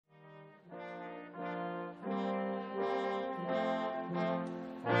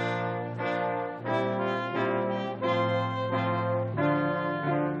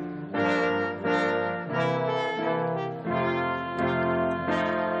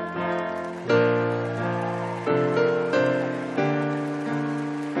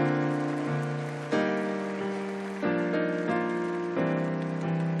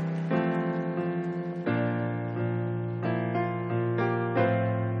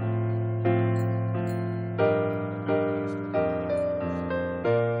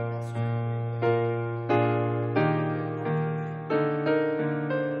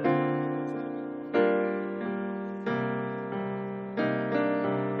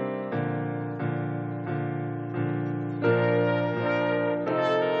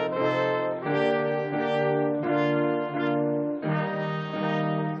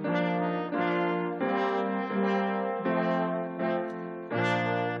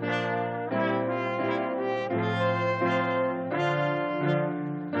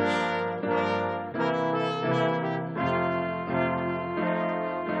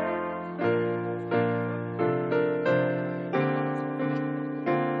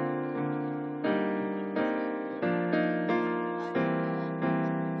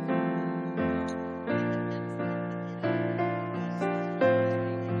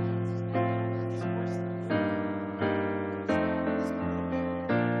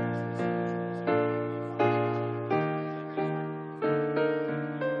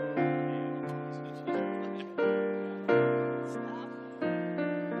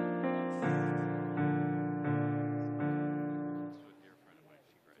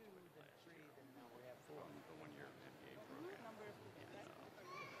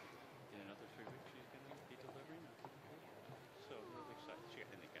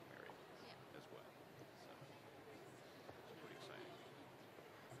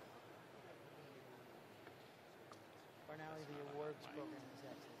Chaifetz program is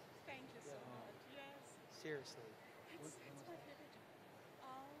excellent. Thank you so much. Yes. Seriously. It's my favorite.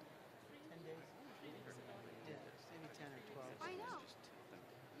 All 10 days? 3 weeks ago. Yeah, maybe 10 or 12. I know. Just tell them.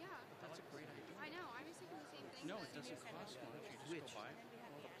 Yeah. That's a great idea. I know. I was thinking the same thing. No, it doesn't cost much. You just Which? go buy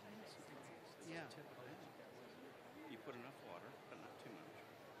all the plants and things. Yeah. Tip of it. You put enough water, but not too much.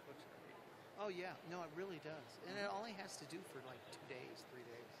 Looks great. Oh, yeah. No, it really does. And it only has to do for like 2 days, 3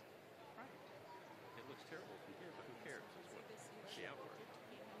 days. Right. It looks terrible from here, but who cares? It's what the outward.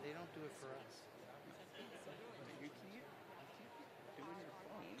 They don't do it for us. You can't be doing your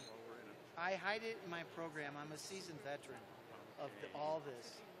phone while we're in a... I hide it in my program. I'm a seasoned veteran of all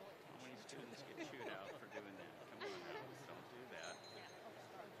this. How many students get chewed out for doing that? Come on now. Don't do that.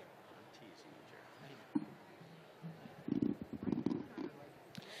 I'm teasing you, Jerry.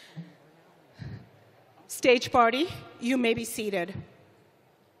 Stage party, you may be seated.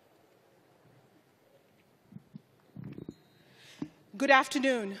 Good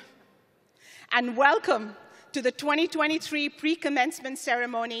afternoon, and welcome to the 2023 pre-commencement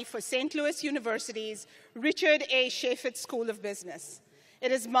ceremony for St. Louis University's Richard A. Chaifetz School of Business.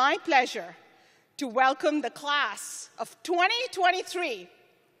 It is my pleasure to welcome the class of 2023.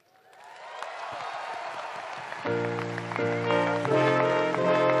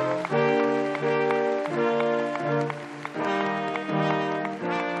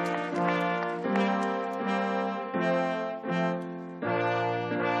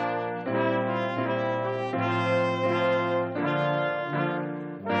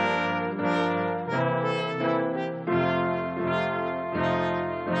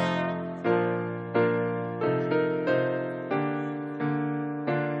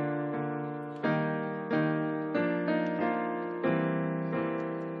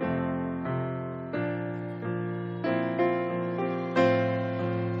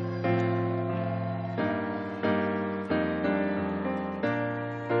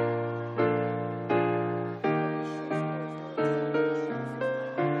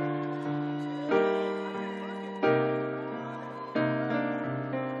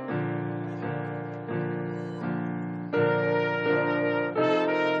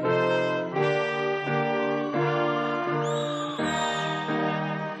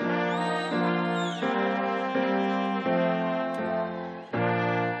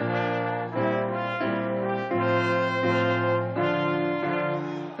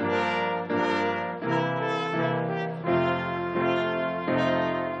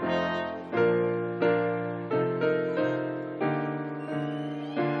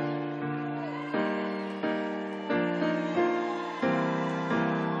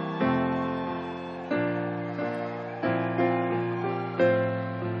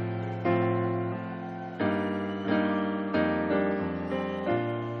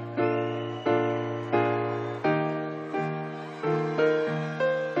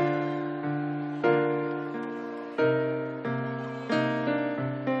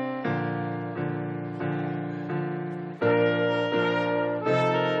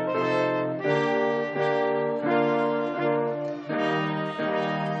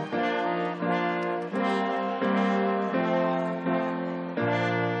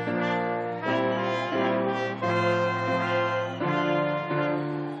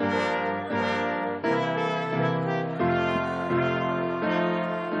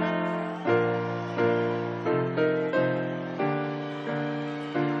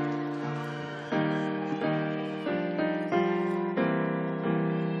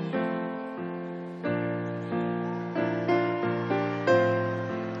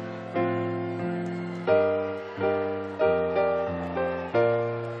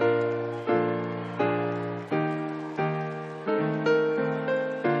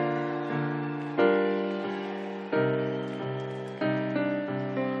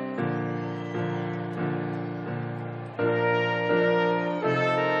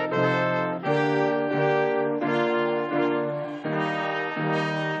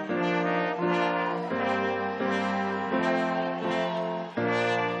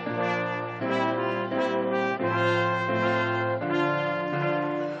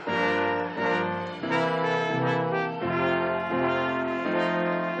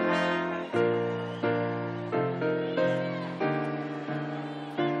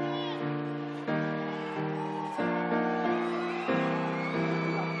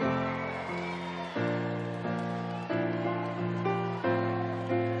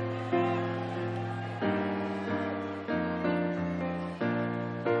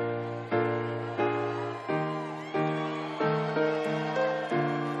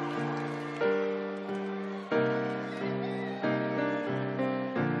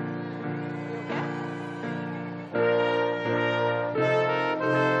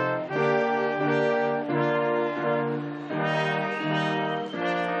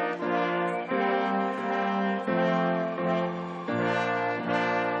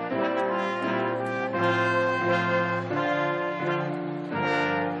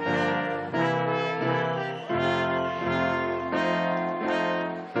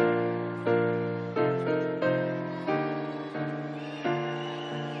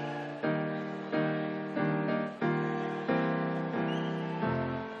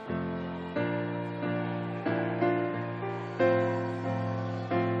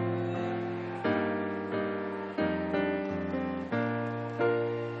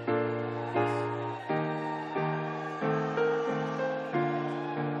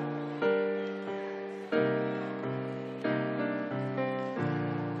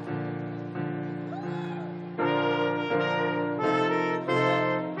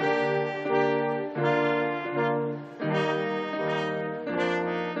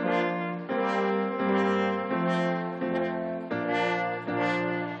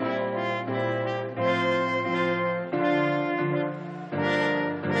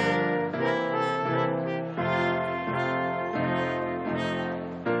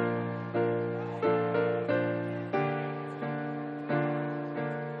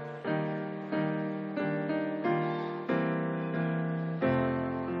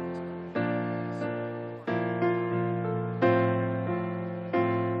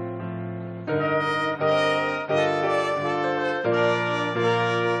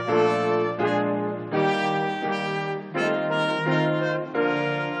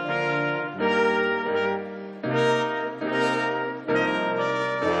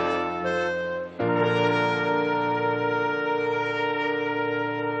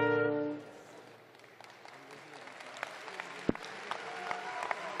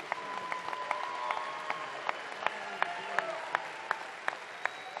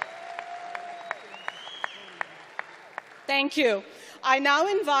 Thank you. I now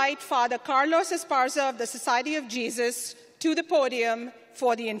invite Father Carlos Esparza of the Society of Jesus to the podium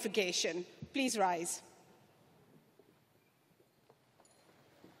for the invocation. Please rise.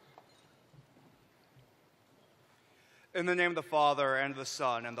 In the name of the Father, and of the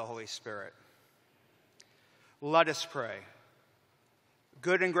Son, and the Holy Spirit. Let us pray.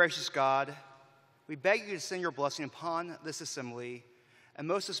 Good and gracious God, we beg you to send your blessing upon this assembly, and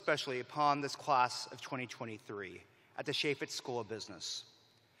most especially upon this class of 2023 at the Chaifetz School of Business.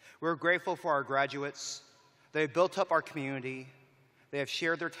 We're grateful for our graduates. They have built up our community. They have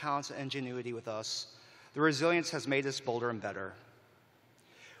shared their talents and ingenuity with us. The resilience has made us bolder and better.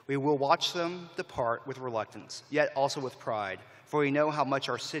 We will watch them depart with reluctance, yet also with pride, for we know how much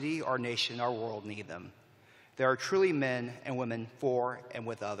our city, our nation, our world need them. They are truly men and women for and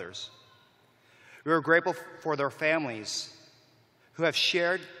with others. We are grateful for their families who have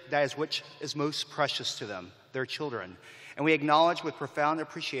shared that which is most precious to them, their children, and we acknowledge with profound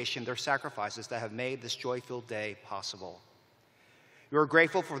appreciation their sacrifices that have made this joy-filled day possible. We are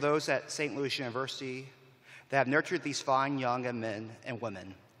grateful for those at St. Louis University that have nurtured these fine young men and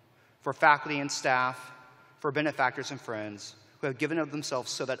women, for faculty and staff, for benefactors and friends who have given of themselves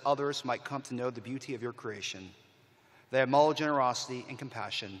so that others might come to know the beauty of your creation. They have modeled generosity and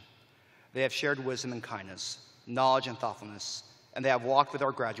compassion. They have shared wisdom and kindness, knowledge and thoughtfulness, and they have walked with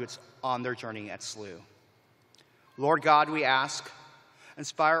our graduates on their journey at SLU. Lord God, we ask,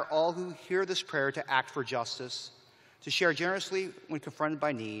 inspire all who hear this prayer to act for justice, to share generously when confronted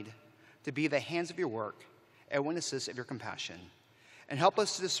by need, to be the hands of your work and witnesses of your compassion, and help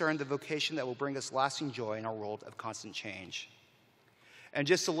us to discern the vocation that will bring us lasting joy in our world of constant change. In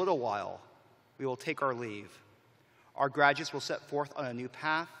just a little while, we will take our leave. Our graduates will set forth on a new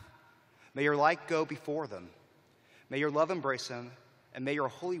path. May your light go before them. May your love embrace them, and may your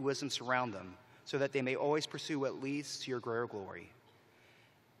holy wisdom surround them, so that they may always pursue what leads to your greater glory.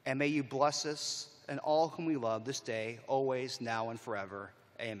 And may you bless us and all whom we love this day, always, now, and forever.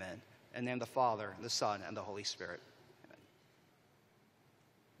 Amen. In the name of the Father, the Son, and the Holy Spirit.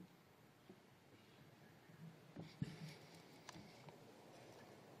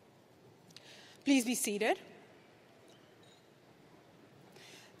 Please be seated.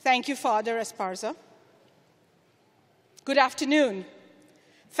 Thank you, Father Esparza. Good afternoon,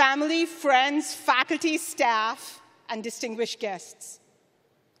 family, friends, faculty, staff, and distinguished guests.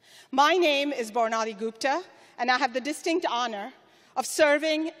 My name is Barnali Gupta, and I have the distinct honor of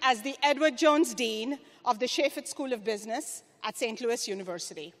serving as the Edward Jones Dean of the Chaifetz School of Business at St. Louis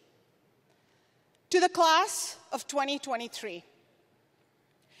University. To the class of 2023,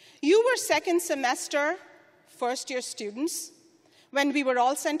 you were second semester, first-year students when we were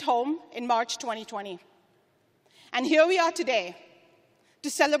all sent home in March 2020. And here we are today to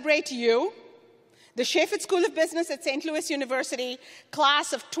celebrate you, the Chaifetz School of Business at St. Louis University,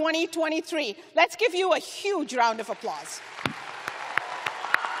 class of 2023. Let's give you a huge round of applause.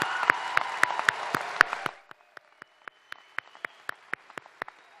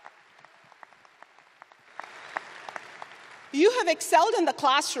 You have excelled in the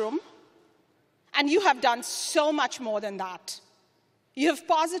classroom, and you have done so much more than that. You have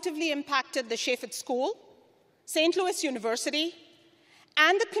positively impacted the Chaifetz School, St. Louis University,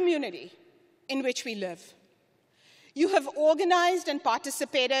 and the community in which we live. You have organized and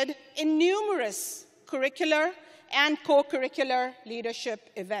participated in numerous curricular and co-curricular leadership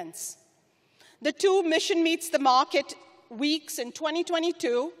events. The two Mission Meets the Market weeks in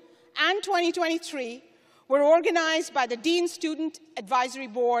 2022 and 2023 were organized by the Dean Student Advisory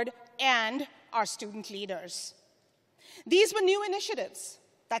Board and our student leaders. These were new initiatives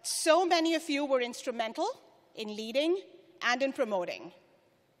that so many of you were instrumental in leading and in promoting.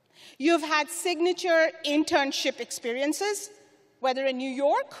 You have had signature internship experiences, whether in New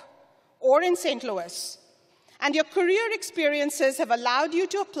York or in St. Louis, and your career experiences have allowed you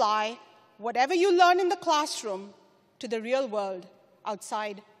to apply whatever you learn in the classroom to the real world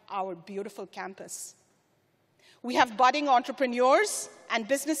outside our beautiful campus. We have budding entrepreneurs and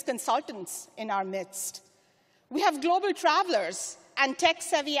business consultants in our midst. We have global travelers and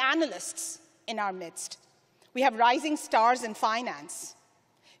tech-savvy analysts in our midst. We have rising stars in finance.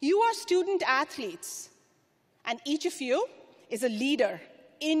 You are student athletes, and each of you is a leader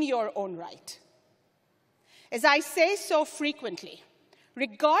in your own right. As I say so frequently,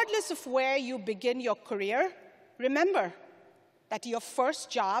 regardless of where you begin your career, remember that your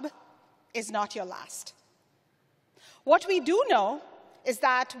first job is not your last. What we do know is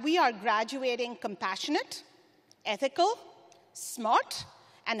that we are graduating compassionate, ethical, smart,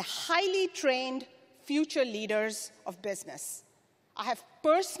 and highly trained future leaders of business. I have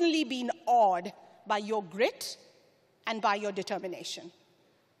personally been awed by your grit, and by your determination.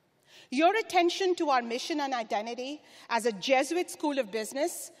 Your attention to our mission and identity as a Jesuit School of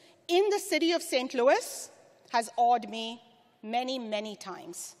Business in the city of St. Louis has awed me many, many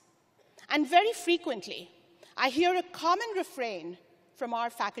times. And very frequently, I hear a common refrain from our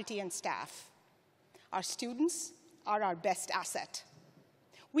faculty and staff. Our students are our best asset.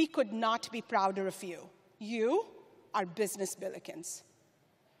 We could not be prouder of you. You are business Billikens.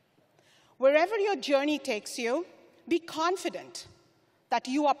 Wherever your journey takes you, be confident that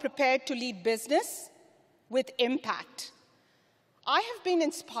you are prepared to lead business with impact. I have been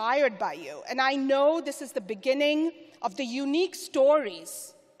inspired by you, and I know this is the beginning of the unique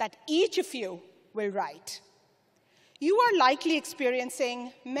stories that each of you will write. You are likely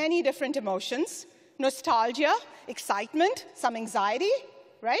experiencing many different emotions: nostalgia, excitement, some anxiety,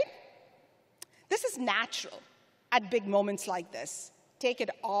 right? This is natural at big moments like this. Take it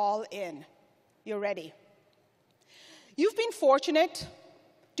all in. You're ready. You've been fortunate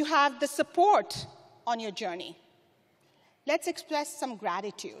to have the support on your journey. Let's express some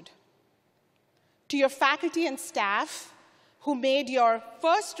gratitude to your faculty and staff who made your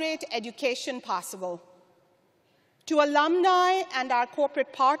first-rate education possible, to alumni and our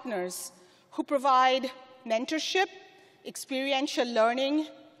corporate partners who provide mentorship, experiential learning,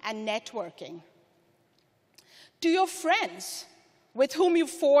 and networking, to your friends with whom you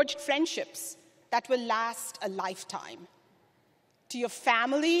forged friendships that will last a lifetime, to your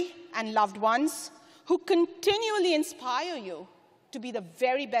family and loved ones who continually inspire you to be the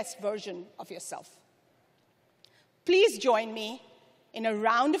very best version of yourself. Please join me in a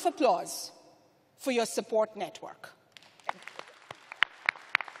round of applause for your support network.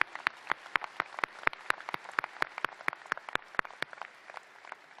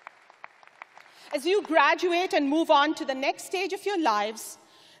 As you graduate and move on to the next stage of your lives,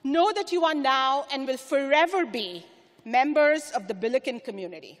 know that you are now and will forever be members of the Billiken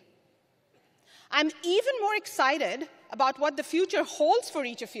community. I'm even more excited about what the future holds for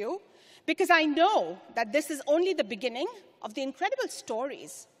each of you because I know that this is only the beginning of the incredible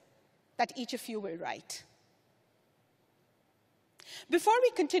stories that each of you will write. Before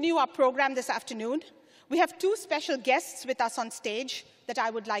we continue our program this afternoon, we have two special guests with us on stage that I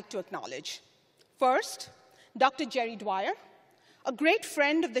would like to acknowledge. First, Dr. Jerry Dwyer, a great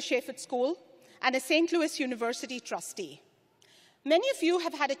friend of the Chaifetz School and a St. Louis University trustee. Many of you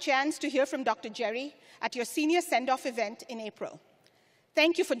have had a chance to hear from Dr. Jerry at your senior send-off event in April.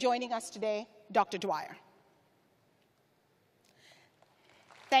 Thank you for joining us today, Dr. Dwyer.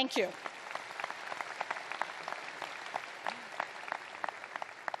 Thank you.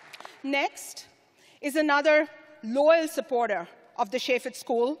 Next is another loyal supporter of the Chaifetz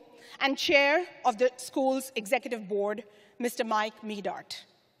School and chair of the school's executive board, Mr. Mike Meadart.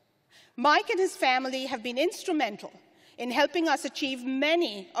 Mike and his family have been instrumental in helping us achieve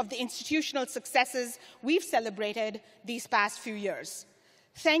many of the institutional successes we've celebrated these past few years.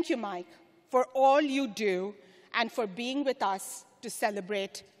 Thank you, Mike, for all you do and for being with us to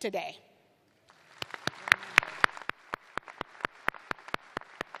celebrate today.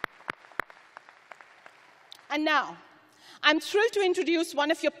 And now, I'm thrilled to introduce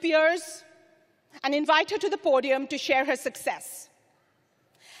one of your peers and invite her to the podium to share her success.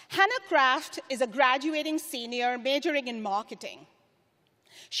 Hannah Kraft is a graduating senior majoring in marketing.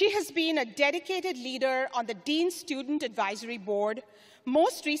 She has been a dedicated leader on the Dean's Student Advisory Board,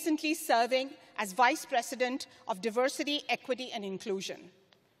 most recently serving as Vice President of Diversity, Equity, and Inclusion.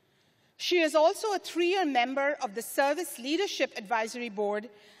 She is also a 3-year member of the Service Leadership Advisory Board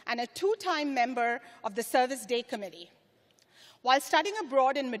and a 2-time member of the Service Day Committee. While studying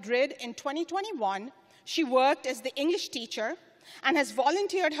abroad in Madrid in 2021, she worked as the English teacher and has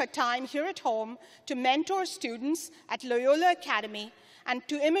volunteered her time here at home to mentor students at Loyola Academy and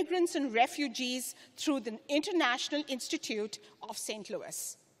to immigrants and refugees through the International Institute of St.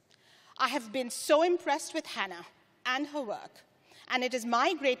 Louis. I have been so impressed with Hannah and her work, and it is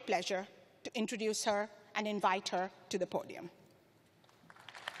my great pleasure to introduce her and invite her to the podium.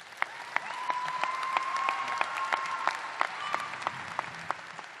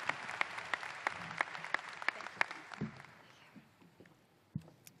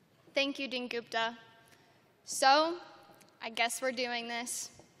 Thank you, Dean Gupta. So, I guess we're doing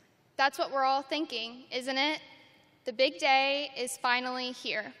this. That's what we're all thinking, isn't it? The big day is finally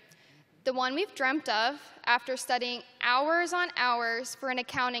here. The one we've dreamt of after studying hours on hours for an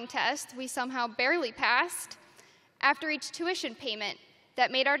accounting test we somehow barely passed, after each tuition payment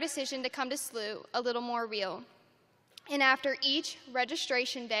that made our decision to come to SLU a little more real, and after each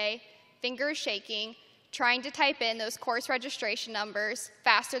registration day, fingers shaking, trying to type in those course registration numbers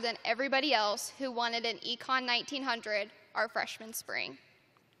faster than everybody else who wanted an Econ 1900 our freshman spring.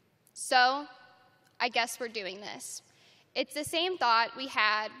 So, I guess we're doing this. It's the same thought we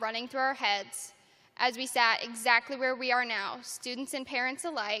had running through our heads as we sat exactly where we are now, students and parents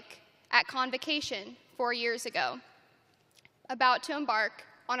alike, at Convocation 4 years ago, about to embark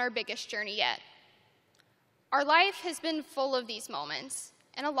on our biggest journey yet. Our life has been full of these moments,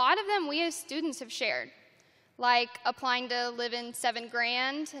 and a lot of them we as students have shared, like applying to live in $7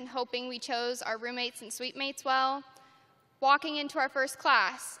 grand and hoping we chose our roommates and suite mates well, walking into our first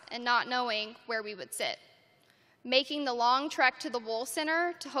class and not knowing where we would sit, making the long trek to the Wool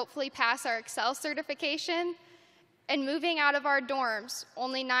Center to hopefully pass our Excel certification, and moving out of our dorms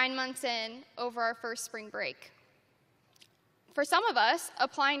only 9 months in over our first spring break. For some of us,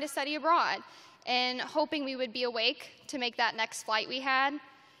 applying to study abroad and hoping we would be awake to make that next flight we had,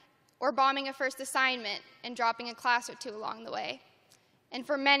 or bombing a first assignment and dropping a class or two along the way. And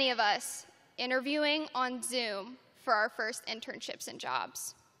for many of us, interviewing on Zoom for our first internships and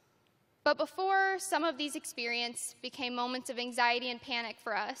jobs. But before some of these experiences became moments of anxiety and panic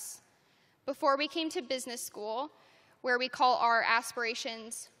for us, before we came to business school, where we call our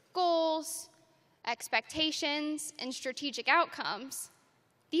aspirations goals, expectations, and strategic outcomes,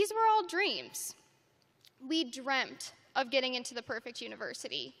 these were all dreams. We dreamt of getting into the perfect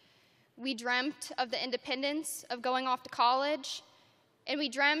university. We dreamt of the independence of going off to college, and we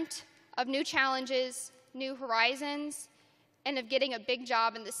dreamt of new challenges, new horizons, and of getting a big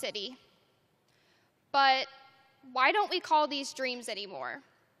job in the city. But why don't we call these dreams anymore?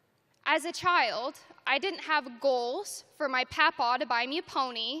 As a child, I didn't have goals for my papa to buy me a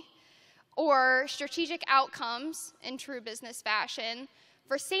pony, or strategic outcomes in true business fashion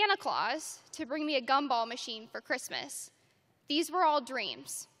for Santa Claus to bring me a gumball machine for Christmas. These were all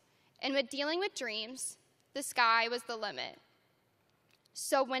dreams. And with dealing with dreams, the sky was the limit.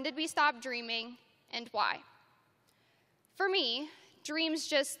 So when did we stop dreaming, and why? For me, dreams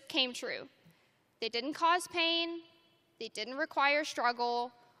just came true. They didn't cause pain, they didn't require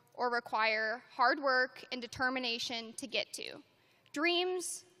struggle, or require hard work and determination to get to.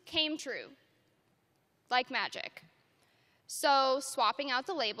 Dreams came true, like magic. So swapping out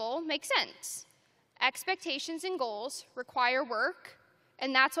the label makes sense. Expectations and goals require work,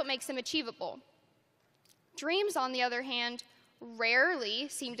 and that's what makes them achievable. Dreams, on the other hand, rarely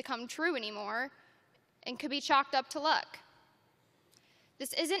seem to come true anymore and could be chalked up to luck.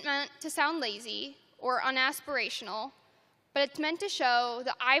 This isn't meant to sound lazy or unaspirational, but it's meant to show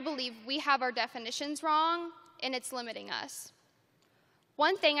that I believe we have our definitions wrong and it's limiting us.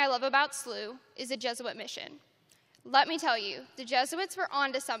 One thing I love about SLU is the Jesuit mission. Let me tell you, the Jesuits were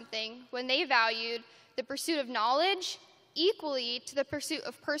onto something when they valued the pursuit of knowledge equally to the pursuit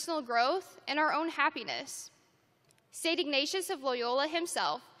of personal growth and our own happiness. St. Ignatius of Loyola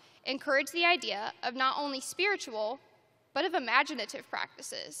himself encouraged the idea of not only spiritual, but of imaginative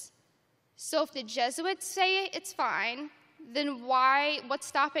practices. So if the Jesuits say it's fine, then what's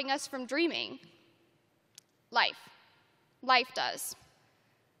stopping us from dreaming? Life. Life does.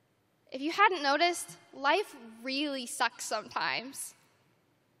 If you hadn't noticed, life really sucks sometimes.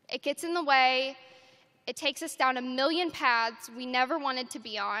 It gets in the way. It takes us down a million paths we never wanted to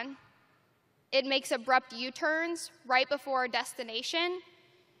be on. It makes abrupt U-turns right before our destination.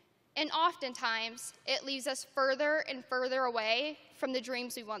 And oftentimes, it leaves us further and further away from the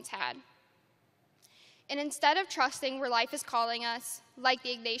dreams we once had. And instead of trusting where life is calling us, like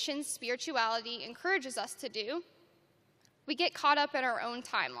the Ignatian spirituality encourages us to do, we get caught up in our own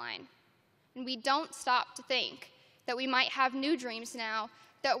timeline. And we don't stop to think that we might have new dreams now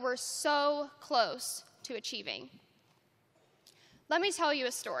that we're so close to achieving. Let me tell you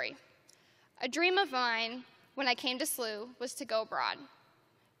a story. A dream of mine when I came to SLU was to go abroad.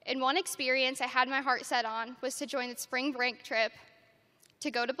 And one experience I had my heart set on was to join the spring break trip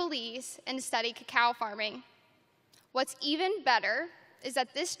to go to Belize and study cacao farming. What's even better is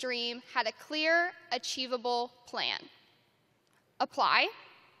that this dream had a clear, achievable plan. Apply,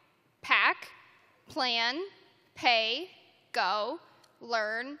 pack, plan, pay, go,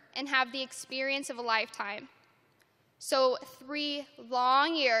 learn, and have the experience of a lifetime. So 3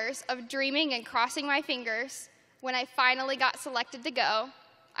 long years of dreaming and crossing my fingers, when I finally got selected to go,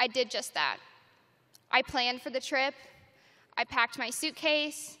 I did just that. I planned for the trip, I packed my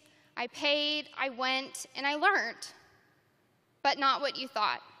suitcase, I paid, I went, and I learned. But not what you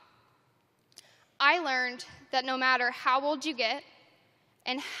thought. I learned that no matter how old you get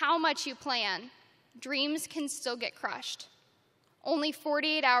and how much you plan, dreams can still get crushed. Only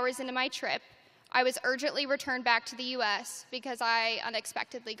 48 hours into my trip, I was urgently returned back to the US because I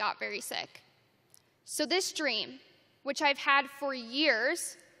unexpectedly got very sick. So this dream, which I've had for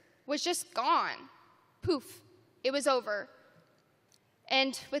years, was just gone. Poof, it was over.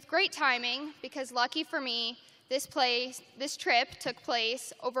 And with great timing, because lucky for me, this trip took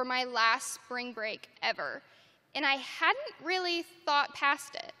place over my last spring break ever, and I hadn't really thought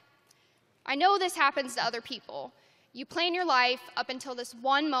past it. I know this happens to other people. You plan your life up until this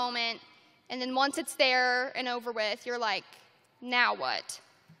one moment, and then once it's there and over with, you're like, now what?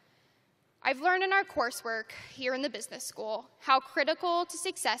 I've learned in our coursework here in the business school how critical to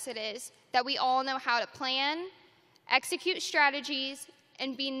success it is that we all know how to plan, execute strategies,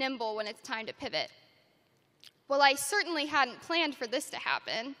 and be nimble when it's time to pivot. Well, I certainly hadn't planned for this to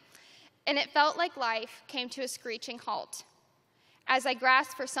happen, and it felt like life came to a screeching halt. As I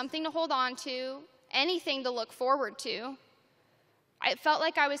grasped for something to hold on to, anything to look forward to, it felt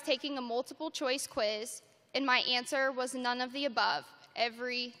like I was taking a multiple choice quiz, and my answer was none of the above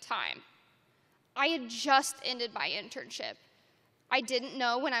every time. I had just ended my internship. I didn't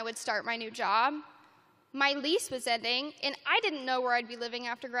know when I would start my new job. My lease was ending, and I didn't know where I'd be living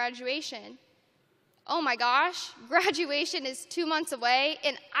after graduation. Oh my gosh, graduation is 2 months away,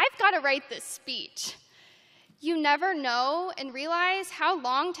 and I've got to write this speech. You never know and realize how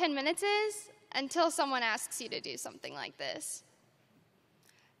long 10 minutes is until someone asks you to do something like this.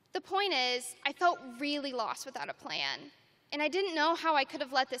 The point is, I felt really lost without a plan, and I didn't know how I could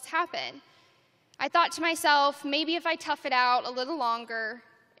have let this happen. I thought to myself, maybe if I tough it out a little longer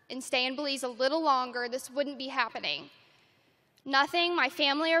and stay in Belize a little longer, this wouldn't be happening. Nothing my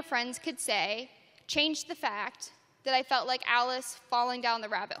family or friends could say changed the fact that I felt like Alice falling down the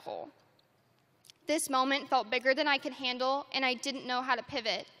rabbit hole. This moment felt bigger than I could handle, and I didn't know how to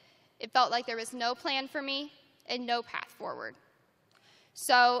pivot. It felt like there was no plan for me and no path forward.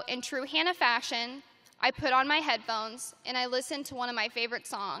 So, in true Hannah fashion, I put on my headphones and I listened to one of my favorite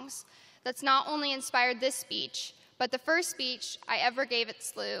songs that's not only inspired this speech, but the first speech I ever gave at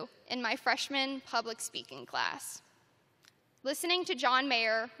SLU in my freshman public speaking class. Listening to John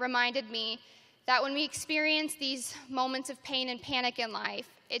Mayer reminded me that when we experience these moments of pain and panic in life,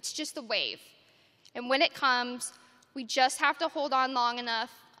 it's just a wave. And when it comes, we just have to hold on long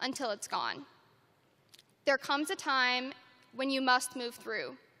enough until it's gone. There comes a time when you must move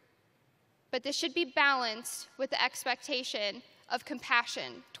through, but this should be balanced with the expectation of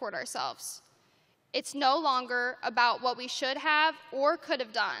compassion toward ourselves. It's no longer about what we should have or could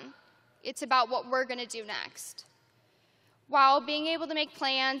have done. It's about what we're going to do next. While being able to make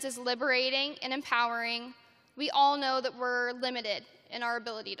plans is liberating and empowering, we all know that we're limited in our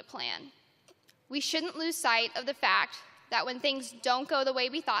ability to plan. We shouldn't lose sight of the fact that when things don't go the way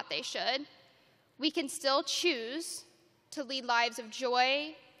we thought they should, we can still choose to lead lives of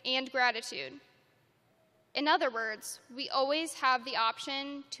joy and gratitude. In other words, we always have the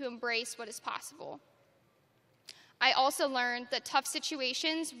option to embrace what is possible. I also learned that tough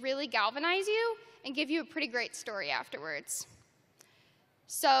situations really galvanize you and give you a pretty great story afterwards.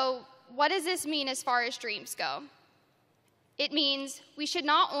 So, what does this mean as far as dreams go? It means we should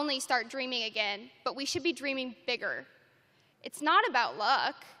not only start dreaming again, but we should be dreaming bigger. It's not about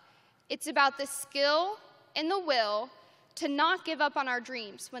luck. It's about the skill and the will to not give up on our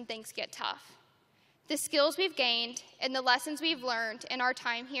dreams when things get tough. The skills we've gained and the lessons we've learned in our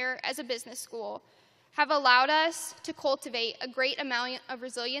time here as a business school have allowed us to cultivate a great amount of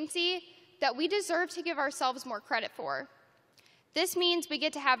resiliency that we deserve to give ourselves more credit for. This means we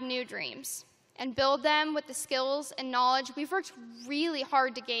get to have new dreams and build them with the skills and knowledge we've worked really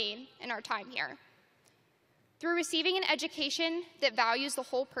hard to gain in our time here. Through receiving an education that values the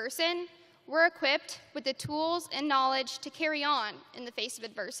whole person, we're equipped with the tools and knowledge to carry on in the face of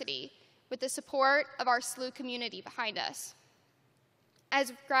adversity, with the support of our SLU community behind us.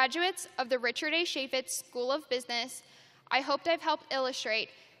 As graduates of the Richard A. Chaifetz School of Business, I hoped I've helped illustrate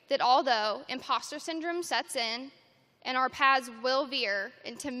that although imposter syndrome sets in and our paths will veer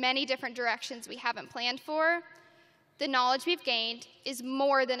into many different directions we haven't planned for, the knowledge we've gained is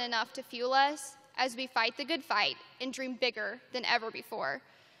more than enough to fuel us as we fight the good fight and dream bigger than ever before.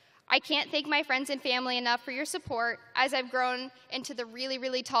 I can't thank my friends and family enough for your support as I've grown into the really,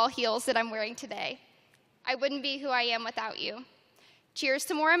 really tall heels that I'm wearing today. I wouldn't be who I am without you. Cheers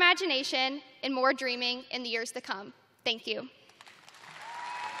to more imagination and more dreaming in the years to come. Thank you.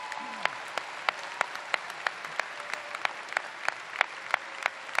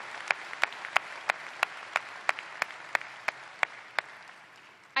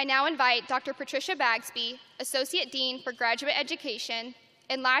 I now invite Dr. Patricia Bagsby, Associate Dean for Graduate Education,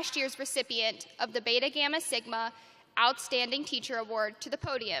 and last year's recipient of the Beta Gamma Sigma Outstanding Teacher Award to the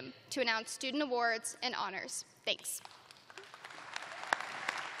podium to announce student awards and honors. Thanks.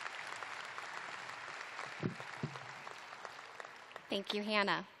 Thank you,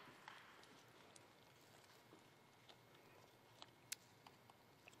 Hannah.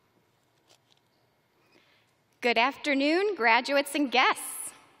 Good afternoon, graduates and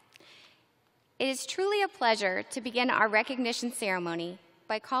guests. It is truly a pleasure to begin our recognition ceremony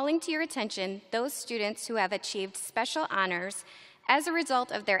by calling to your attention those students who have achieved special honors as a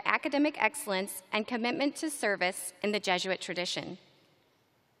result of their academic excellence and commitment to service in the Jesuit tradition.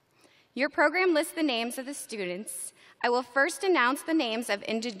 Your program lists the names of the students. I will first announce the names of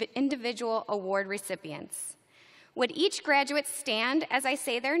individual award recipients. Would each graduate stand as I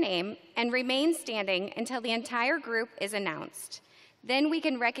say their name and remain standing until the entire group is announced? Then we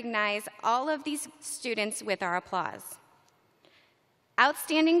can recognize all of these students with our applause.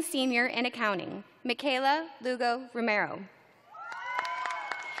 Outstanding Senior in Accounting, Michaela Lugo Romero.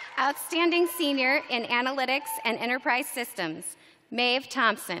 Outstanding Senior in Analytics and Enterprise Systems, Maeve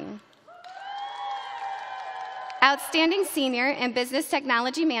Thompson. Outstanding Senior in Business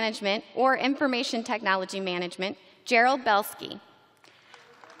Technology Management or Information Technology Management, Gerald Belsky.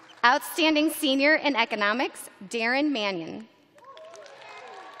 Outstanding Senior in Economics, Darren Mannion.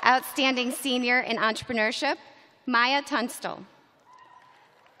 Outstanding Senior in Entrepreneurship, Maya Tunstall.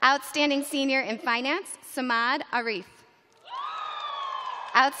 Outstanding Senior in Finance, Samad Arif.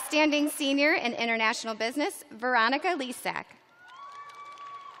 Outstanding Senior in International Business, Veronica Lisak.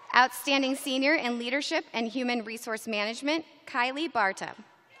 Outstanding Senior in Leadership and Human Resource Management, Kylie Barta.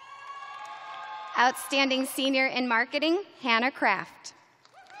 Outstanding Senior in Marketing, Hannah Kraft.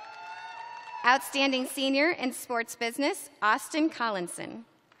 Outstanding Senior in Sports Business, Austin Collinson.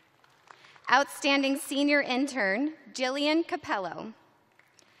 Outstanding Senior Intern, Jillian Capello.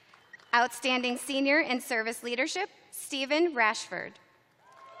 Outstanding Senior in Service Leadership, Stephen Rashford.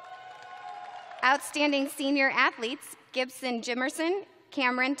 Outstanding Senior Athletes, Gibson Jimerson,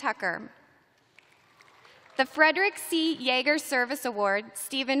 Cameron Tucker. The Frederick C. Yeager Service Award,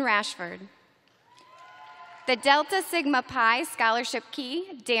 Stephen Rashford. The Delta Sigma Pi Scholarship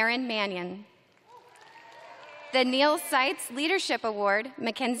Key, Darren Mannion. The Neil Seitz Leadership Award,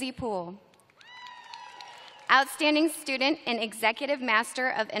 Mackenzie Poole. Outstanding Student in Executive Master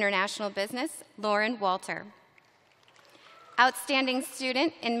of International Business, Lauren Walter. Outstanding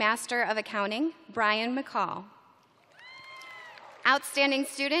Student in Master of Accounting, Brian McCall. Outstanding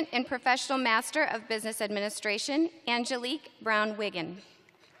Student in Professional Master of Business Administration, Angelique Brown-Wiggin.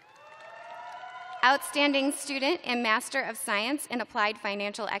 Outstanding Student in Master of Science in Applied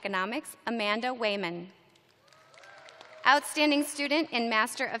Financial Economics, Amanda Wayman. Outstanding Student in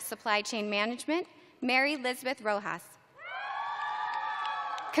Master of Supply Chain Management, Mary Elizabeth Rojas.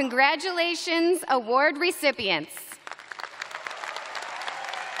 Congratulations, award recipients.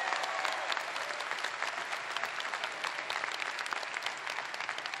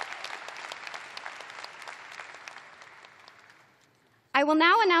 I will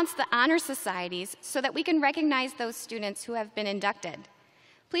now announce the honor societies so that we can recognize those students who have been inducted.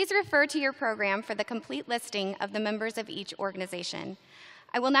 Please refer to your program for the complete listing of the members of each organization.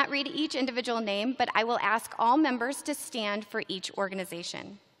 I will not read each individual name, but I will ask all members to stand for each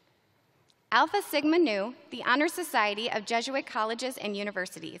organization. Alpha Sigma Nu, the Honor Society of Jesuit Colleges and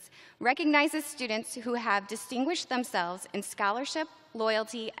Universities, recognizes students who have distinguished themselves in scholarship,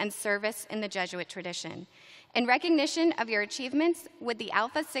 loyalty, and service in the Jesuit tradition. In recognition of your achievements, would the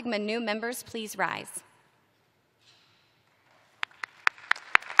Alpha Sigma Nu members please rise?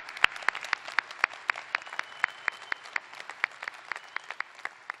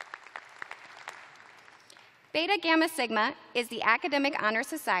 Beta Gamma Sigma is the academic honor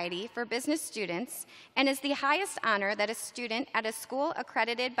society for business students and is the highest honor that a student at a school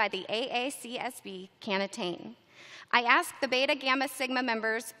accredited by the AACSB can attain. I ask the Beta Gamma Sigma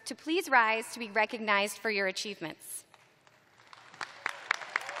members to please rise to be recognized for your achievements.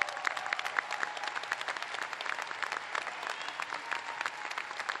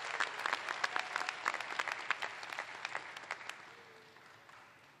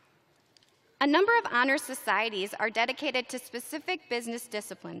 A number of honor societies are dedicated to specific business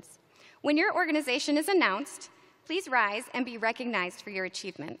disciplines. When your organization is announced, please rise and be recognized for your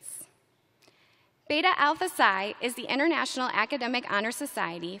achievements. Beta Alpha Psi is the International Academic Honor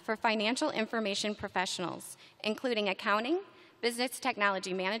Society for Financial Information Professionals, including accounting, business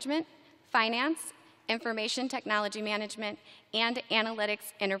technology management, finance, information technology management, and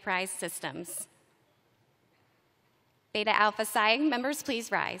analytics enterprise systems. Beta Alpha Psi members,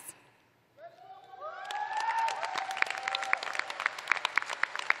 please rise.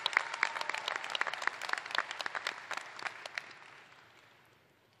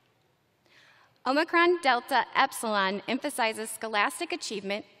 Omicron Delta Epsilon emphasizes scholastic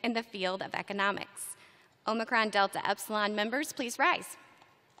achievement in the field of economics. Omicron Delta Epsilon members, please rise.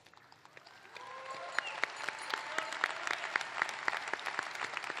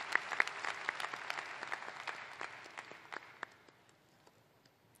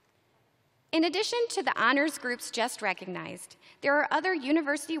 In addition to the honors groups just recognized, there are other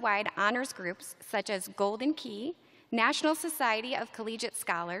university-wide honors groups such as Golden Key, National Society of Collegiate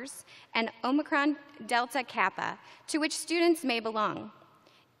Scholars, and Omicron Delta Kappa, to which students may belong.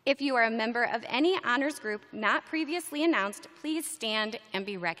 If you are a member of any honors group not previously announced, please stand and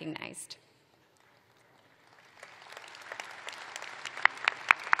be recognized.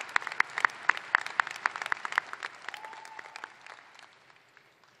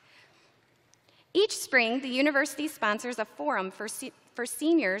 Each spring, the university sponsors a forum for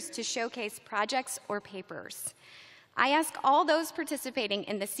seniors to showcase projects or papers. I ask all those participating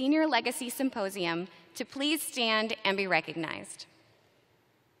in the Senior Legacy Symposium to please stand and be recognized.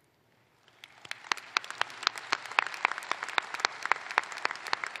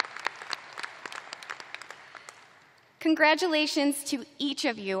 Congratulations to each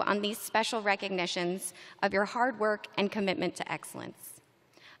of you on these special recognitions of your hard work and commitment to excellence.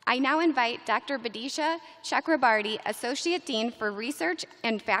 I now invite Dr. Badisha Chakrabarty, Associate Dean for Research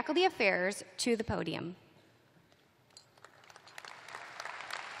and Faculty Affairs, to the podium.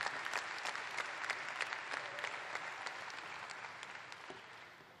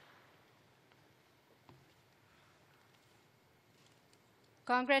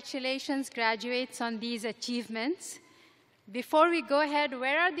 Congratulations, graduates, on these achievements. Before we go ahead,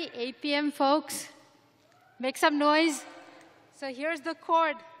 where are the APM folks? Make some noise. So here's the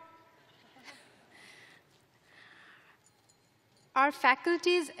chord. Our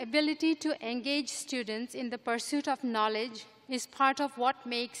faculty's ability to engage students in the pursuit of knowledge is part of what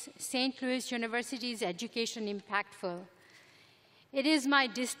makes St. Louis University's education impactful. It is my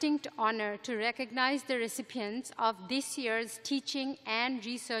distinct honor to recognize the recipients of this year's Teaching and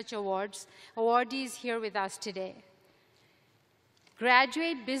Research Awards, awardees here with us today.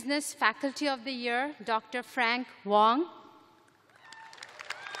 Graduate Business Faculty of the Year, Dr. Frank Wong.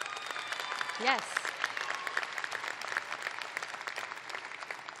 Yes.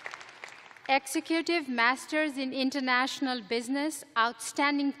 Executive Masters in International Business,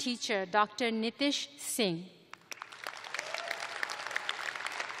 Outstanding Teacher, Dr. Nitish Singh.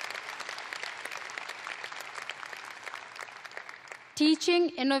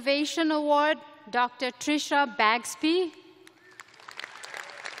 Teaching Innovation Award, Dr. Trisha Bagsby.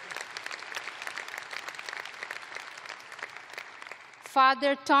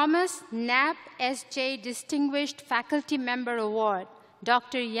 Father Thomas Knapp S.J. Distinguished Faculty Member Award,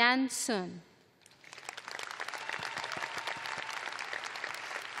 Dr. Yan Sun.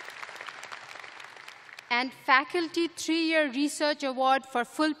 And Faculty 3-Year Research Award for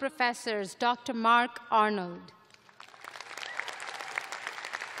Full Professors, Dr. Mark Arnold.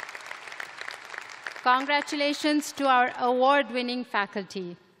 Congratulations to our award-winning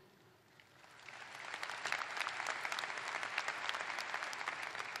faculty.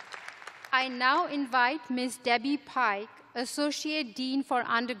 I now invite Ms. Debbie Pike, Associate Dean for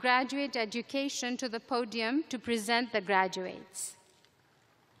Undergraduate Education, to the podium to present the graduates.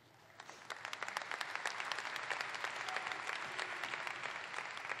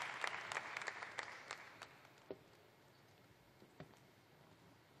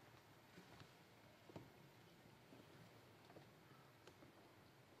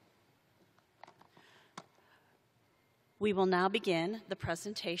 We will now begin the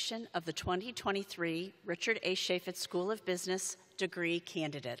presentation of the 2023 Richard A. Chaifetz School of Business degree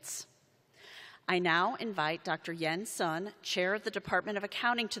candidates. I now invite Dr. Yen Sun, Chair of the Department of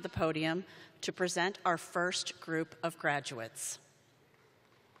Accounting, to the podium to present our first group of graduates.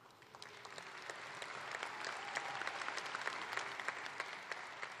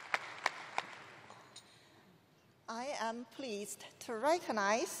 I am pleased to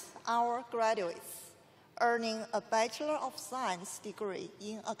recognize our graduates earning a Bachelor of Science degree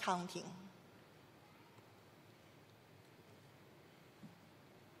in accounting.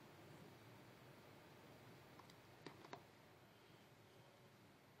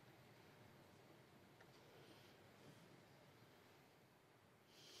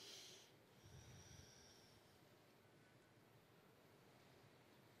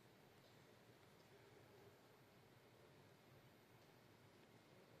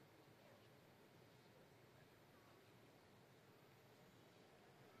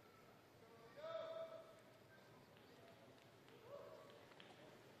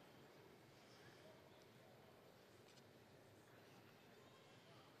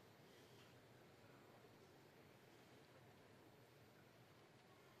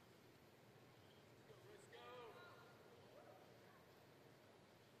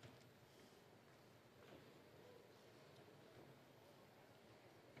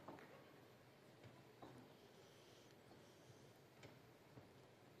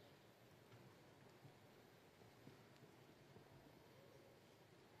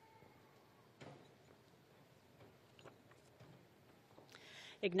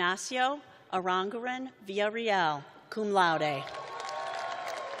 Ignacio Aranguren Villarreal, cum laude.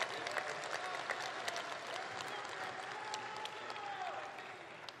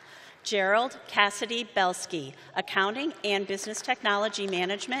 Gerald Cassidy Belsky, Accounting and Business Technology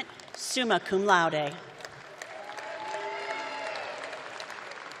Management, summa cum laude.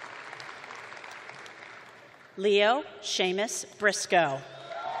 Leo Seamus Briscoe.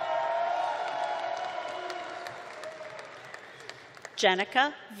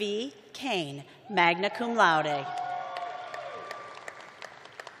 Jenica V. Kane, magna cum laude.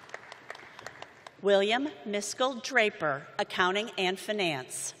 William Miskell Draper, Accounting and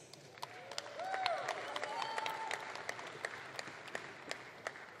Finance.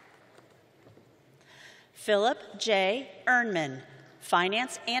 Philip J. Ernman,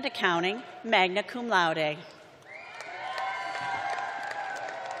 Finance and Accounting, magna cum laude.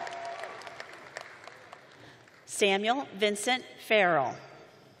 Samuel Vincent Farrell.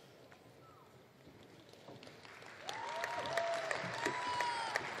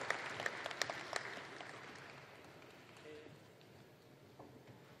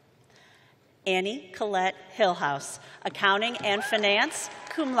 Annie Colette Hillhouse, Accounting and Finance,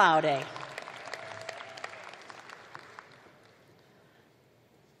 cum laude.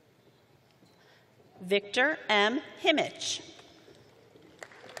 Victor M. Himmich.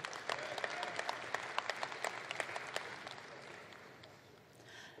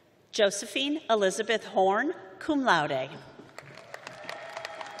 Josephine Elizabeth Horn, cum laude.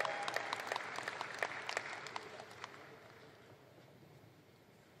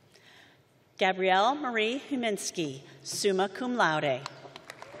 Gabrielle Marie Huminski, summa cum laude.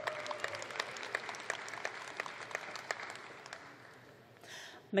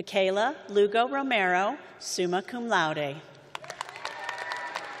 Michaela Lugo Romero, summa cum laude.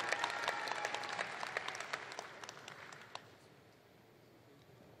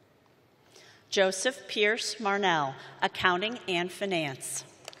 Joseph Pierce Marnell, Accounting and Finance.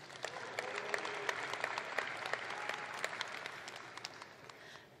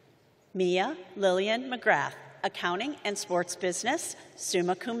 Mia Lillian McGrath, Accounting and Sports Business,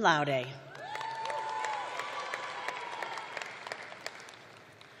 summa cum laude.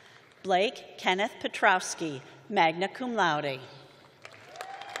 Blake Kenneth Petrowski, magna cum laude.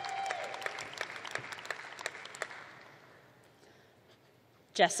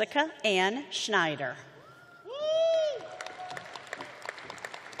 Jessica Ann Schneider.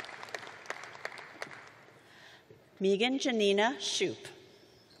 Megan Janina Shoup.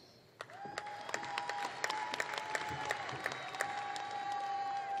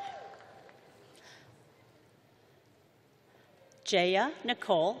 Jaya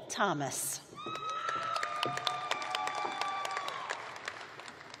Nicole Thomas.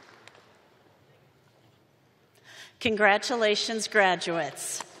 Congratulations,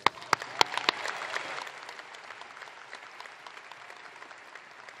 graduates.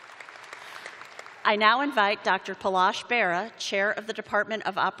 I now invite Dr. Palash Bera, Chair of the Department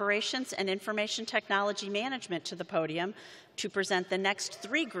of Operations and Information Technology Management, to the podium to present the next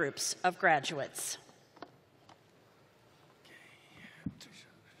 3 groups of graduates.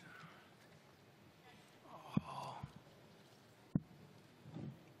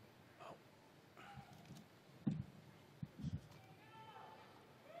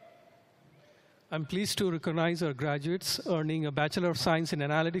 I'm pleased to recognize our graduates earning a Bachelor of Science in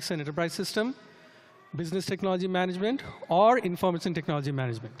Analytics and Enterprise System, Business Technology Management, or Information Technology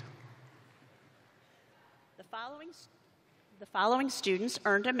Management. The following students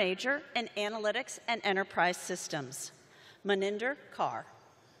earned a major in Analytics and Enterprise Systems. Maninder Kaur.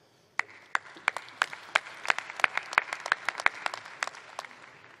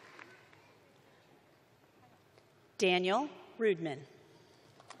 Daniel Rudman.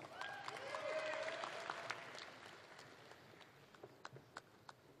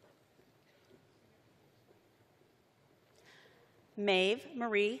 Maeve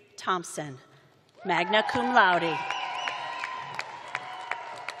Marie Thompson, magna cum laude.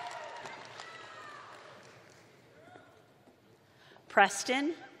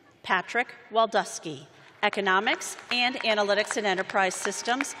 Preston Patrick Waldusky, Economics and Analytics and Enterprise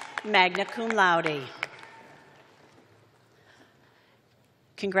Systems, magna cum laude.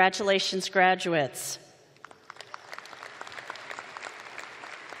 Congratulations, graduates.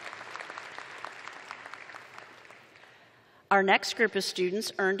 Our next group of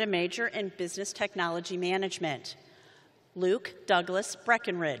students earned a major in Business Technology Management. Luke Douglas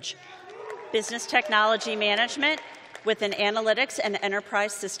Breckenridge, Business Technology Management with an Analytics and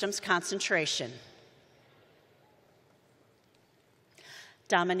Enterprise Systems concentration.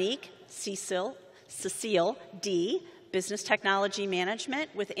 Dominique Cecile D. Business Technology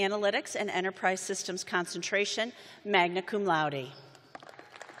Management with Analytics and Enterprise Systems concentration, magna cum laude.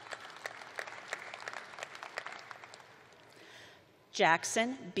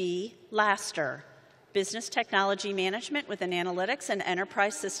 Jackson B. Laster, Business Technology Management with an Analytics and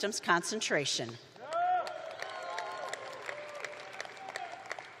Enterprise Systems concentration.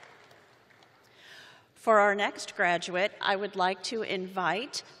 For our next graduate, I would like to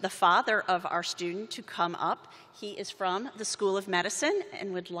invite the father of our student to come up. He is from the School of Medicine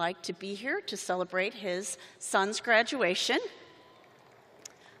and would like to be here to celebrate his son's graduation.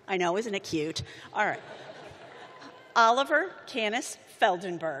 I know, isn't it cute? All right. Oliver Canis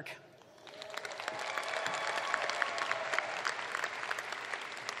Feldenberg.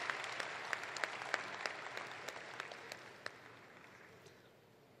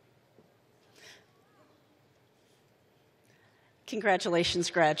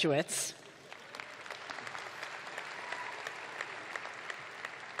 Congratulations, graduates.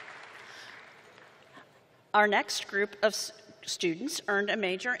 Our next group of students earned a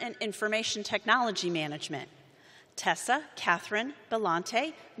major in Information Technology Management. Tessa Catherine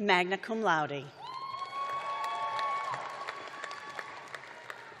Belante, magna cum laude.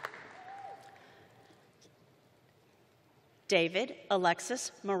 David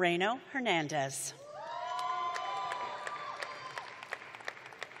Alexis Moreno Hernandez.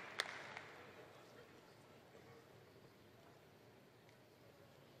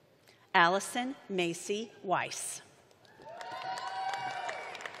 Allison Macy Weiss.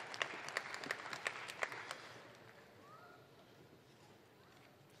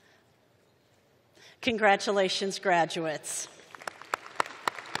 Congratulations, graduates.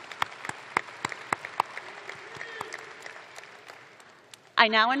 I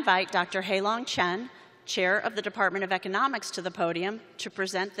now invite Dr. Hailong Chen, Chair of the Department of Economics, to the podium to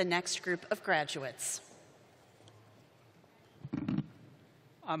present the next group of graduates.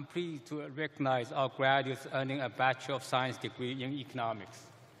 I'm pleased to recognize our graduates earning a Bachelor of Science degree in Economics.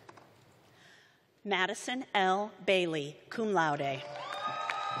 Madison L. Bailey, cum laude.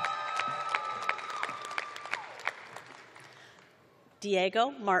 Diego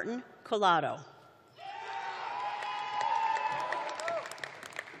Martin Collado.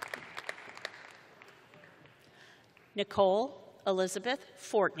 Nicole Elizabeth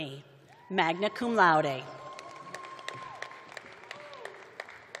Fortney, magna cum laude.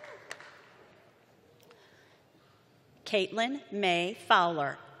 Caitlin May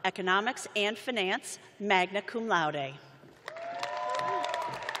Fowler, Economics and Finance, magna cum laude.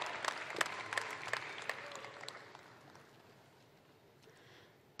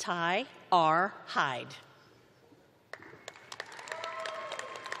 Ty R. Hyde.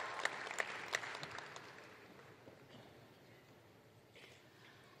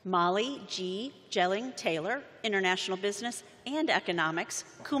 Molly G. Jelling-Taylor, International Business and Economics,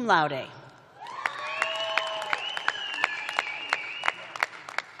 cum laude.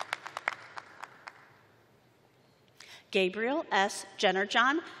 Gabriel S.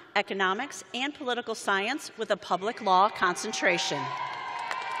 Jennerjohn, Economics and Political Science with a Public Law concentration.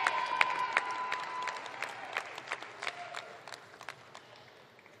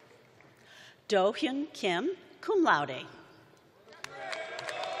 Do-Hyun Kim, cum laude.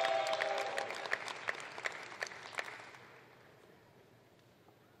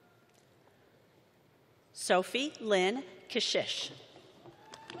 Sophie Lynn Kashish.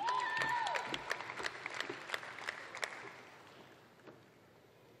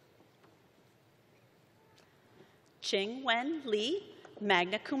 Ching Wen Lee,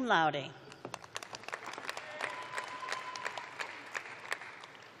 magna cum laude.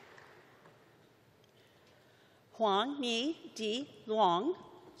 Huang Ni Di Luong,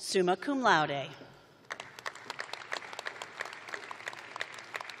 summa cum laude.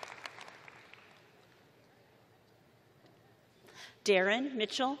 Darren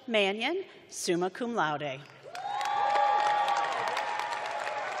Mitchell Mannion, summa cum laude.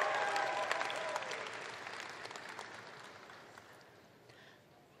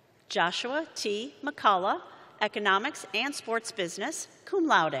 Joshua T. McCullough, Economics and Sports Business, cum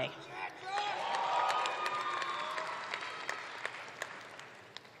laude.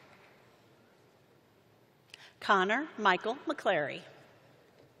 Connor Michael McClary.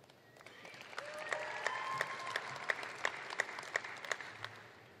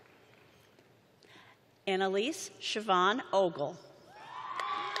 Annalise Siobhan Ogle.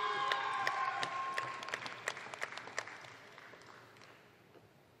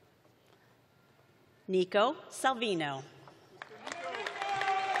 Nico Salvino.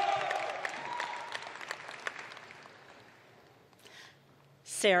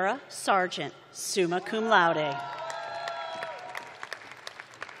 Sarah Sargent, summa cum laude.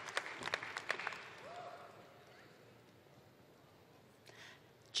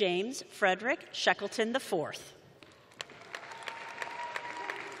 James Frederick Shackleton IV.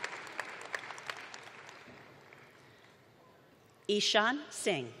 Ishan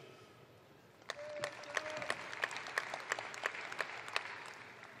Singh.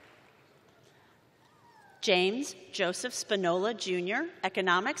 James Joseph Spinola, Jr.,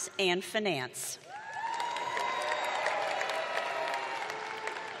 Economics and Finance.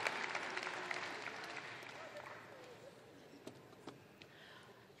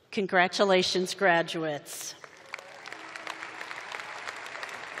 Congratulations, graduates.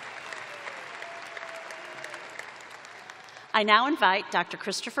 I now invite Dr.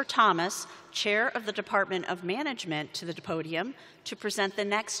 Christopher Thomas, Chair of the Department of Management, to the podium to present the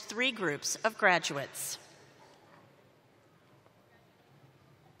next 3 groups of graduates.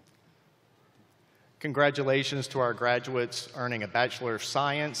 Congratulations to our graduates earning a Bachelor of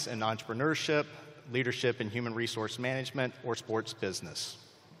Science in Entrepreneurship, Leadership in Human Resource Management, or Sports Business.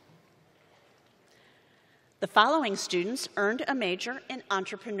 The following students earned a major in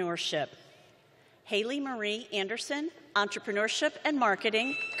entrepreneurship. Haley Marie Anderson, Entrepreneurship and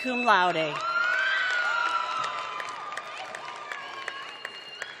Marketing, cum laude.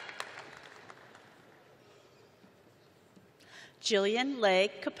 Jillian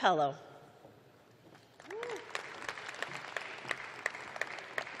Leigh Capello.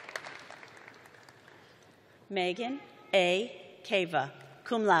 Megan A. Cava,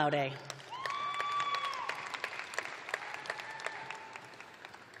 cum laude.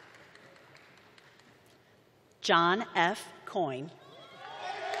 John F. Coyne.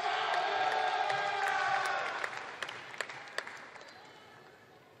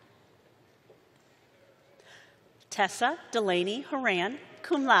 Tessa Delaney Horan,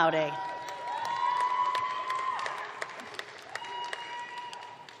 cum laude.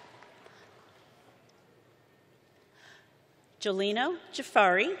 Jolino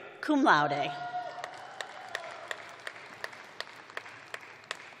Jafari, cum laude.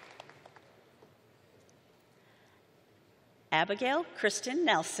 Abigail Kristen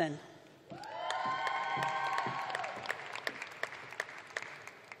Nelson.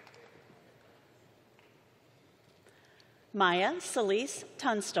 Maya Celise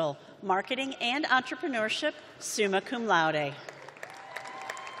Tunstall, Marketing and Entrepreneurship, summa cum laude.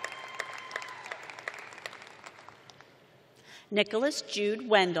 Nicholas Jude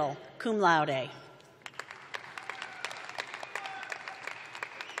Wendell, cum laude.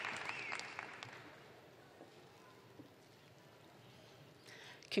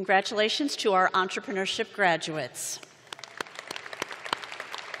 Congratulations to our entrepreneurship graduates.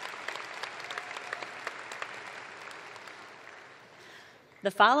 The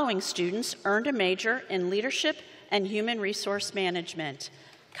following students earned a major in Leadership and Human Resource Management.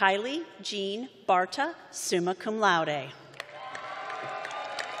 Kylie Jean Barta, summa cum laude.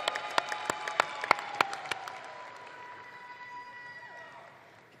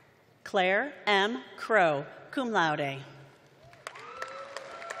 Claire M. Crow, cum laude.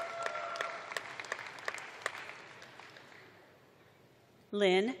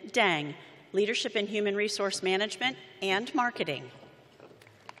 Lynn Dang, Leadership in Human Resource Management and Marketing.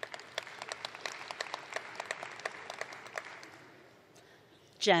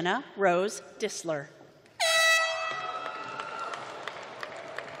 Jenna Rose Disler.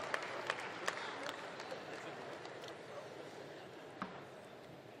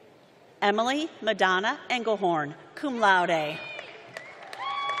 Emily Madonna Engelhorn, cum laude.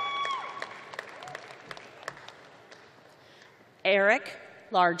 Eric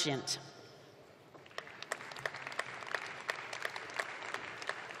Largent.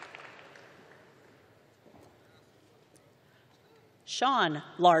 Sean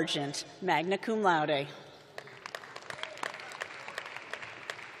Largent, magna cum laude.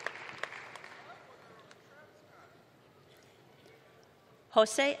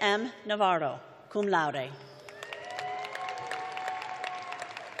 Jose M. Navarro, cum laude.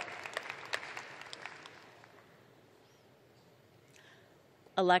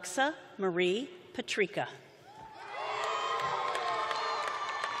 Alexa Marie Patrica.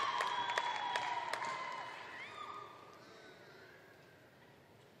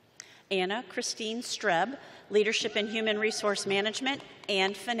 Anna Christine Streb, Leadership in Human Resource Management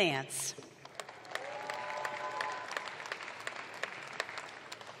and Finance.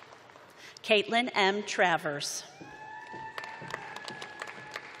 Caitlin M. Travers.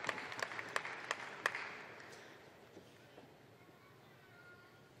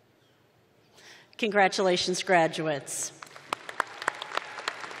 Congratulations, graduates.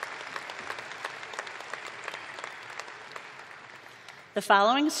 The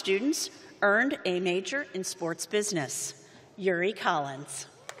following students earned a major in sports business. Yuri Collins.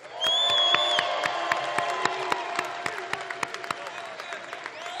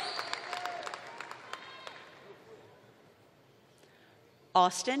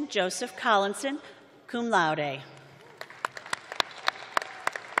 Austin Joseph Collinson, cum laude.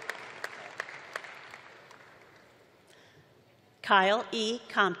 Kyle E.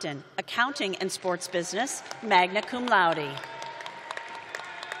 Compton, Accounting and Sports Business, magna cum laude.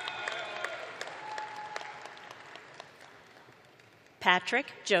 Patrick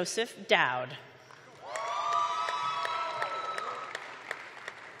Joseph Dowd.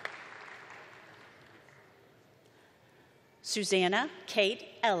 Susanna Kate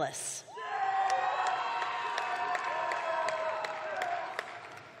Ellis.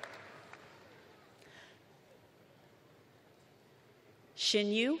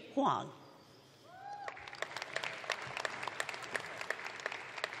 Xinyu Huang.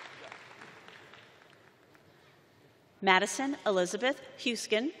 Madison Elizabeth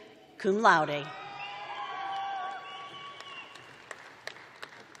Huskin, cum laude.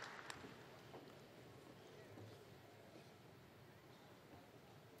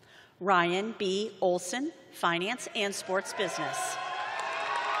 Ryan B. Olson, Finance and Sports Business.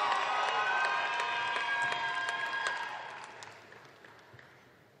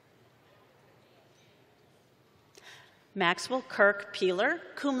 Maxwell Kirk Peeler,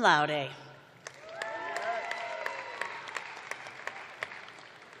 cum laude.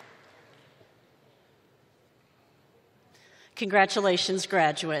 Congratulations,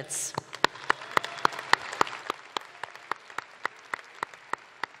 graduates.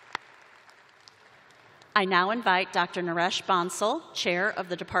 I now invite Dr. Naresh Bansal, Chair of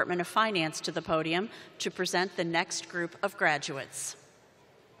the Department of Finance, to the podium to present the next group of graduates.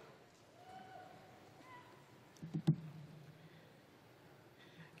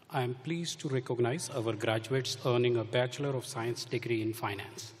 I am pleased to recognize our graduates earning a Bachelor of Science degree in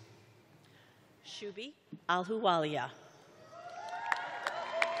Finance. Shubi Alhuwalia.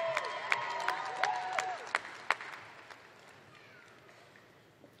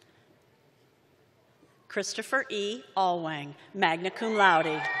 Christopher E. Alwang, magna cum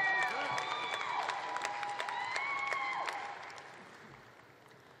laude.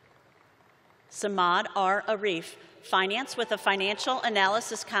 Samad R. Arif, Finance with a Financial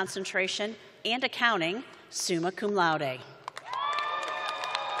Analysis concentration and Accounting, summa cum laude.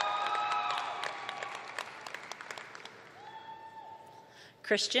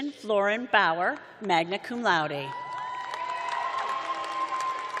 Christian Florin Bauer, magna cum laude.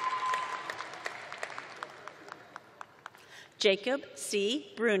 Jacob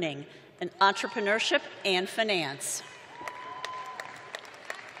C. Bruning, in Entrepreneurship and Finance.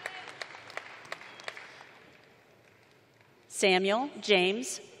 Samuel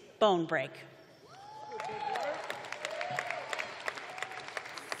James Bonebreak.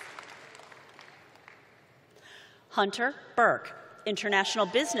 Hunter Burke, International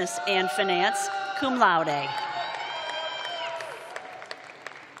Business and Finance, cum laude.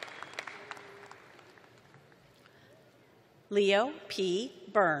 Leo P.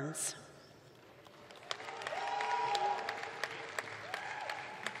 Burns.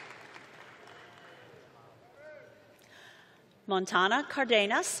 Montana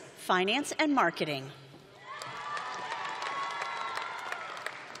Cardenas, Finance and Marketing.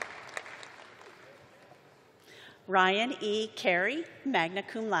 Ryan E. Carey, magna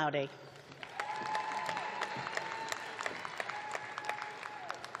cum laude.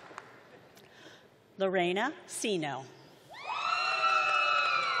 Lorena Sino.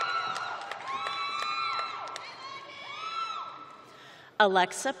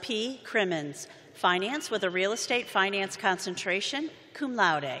 Alexa P. Crimmins, Finance with a Real Estate Finance concentration, cum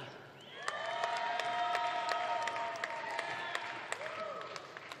laude.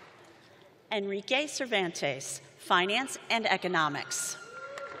 Enrique Cervantes, Finance and Economics.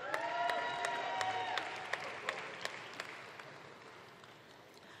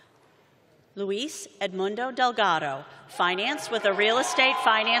 Luis Edmundo Delgado, Finance with a Real Estate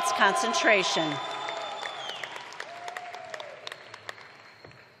Finance concentration.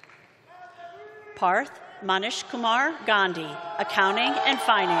 Parth Manish Kumar Gandhi, Accounting and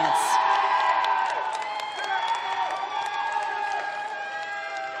Finance.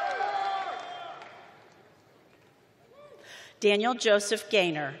 Daniel Joseph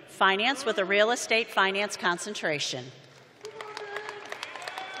Gaynor, Finance with a Real Estate Finance concentration.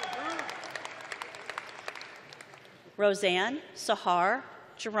 Roseanne Sahar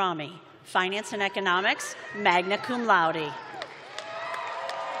Jarami, Finance and Economics, magna cum laude.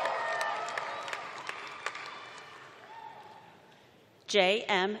 J.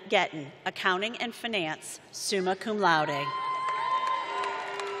 M. Getton, Accounting and Finance, summa cum laude.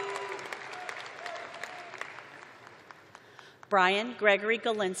 Brian Gregory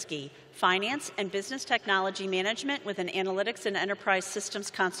Galinsky, Finance and Business Technology Management with an Analytics and Enterprise Systems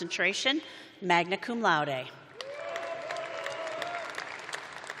concentration, magna cum laude.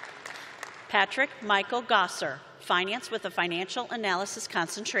 Patrick Michael Gosser, Finance with a Financial Analysis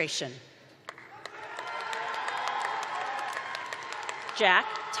concentration. Jack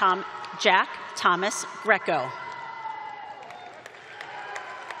Thomas Greco.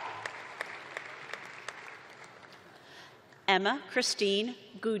 Emma Christine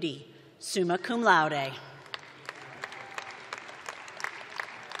Goody, summa cum laude.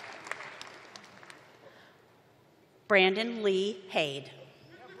 Brandon Lee Haid.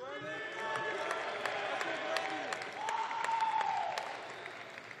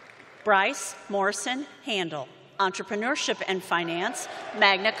 Bryce Morrison Handel, Entrepreneurship and Finance,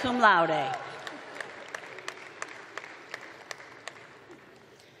 magna cum laude.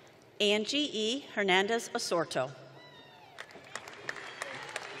 Angie E. Hernandez Osorto.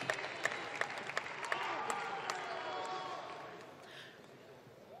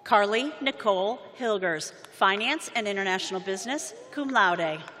 Carly Nicole Hilgers, Finance and International Business, cum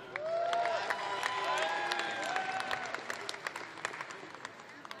laude.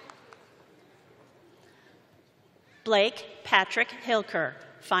 Blake Patrick Hilker,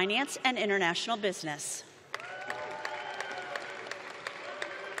 Finance and International Business.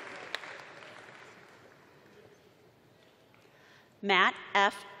 Matt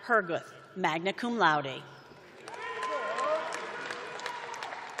F. Herguth, magna cum laude.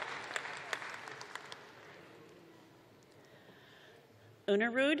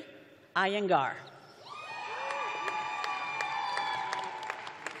 Unarud Iyengar.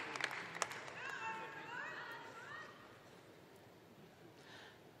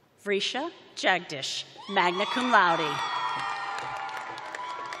 Vrisha Jagdish, magna cum laude.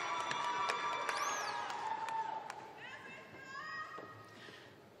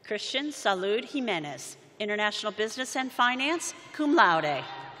 Christian Salud Jimenez, International Business and Finance, cum laude.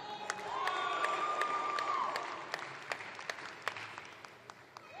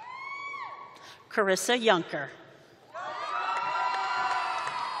 Carissa Yunker.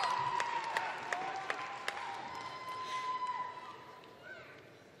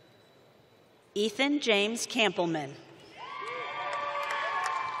 Ethan James Campbellman.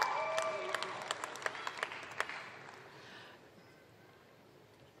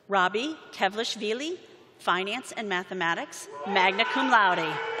 Robbie Kevlishvili, Finance and Mathematics, magna cum laude.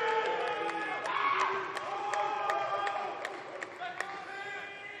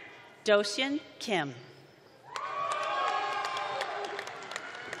 Dosyan Kim.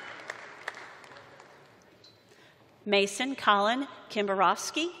 Mason Colin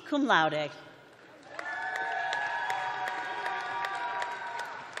Kimborowski, cum laude.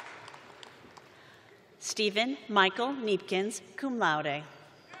 Stephen Michael Neepkins, cum laude.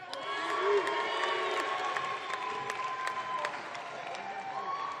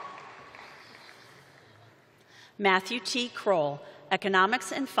 Matthew T. Kroll,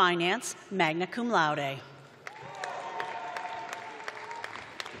 Economics and Finance, magna cum laude.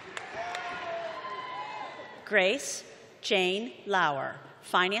 Grace Jane Lauer,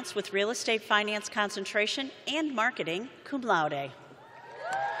 Finance with Real Estate Finance concentration and Marketing, cum laude.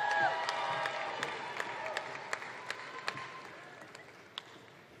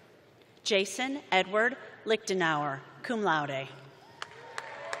 Jason Edward Lichtenauer, cum laude.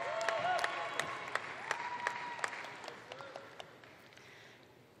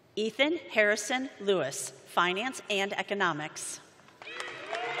 Ethan Harrison Lewis, Finance and Economics.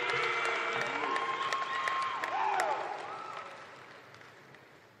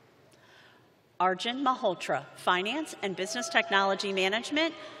 Arjun Malhotra, Finance and Business Technology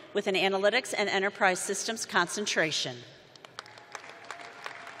Management with an Analytics and Enterprise Systems concentration.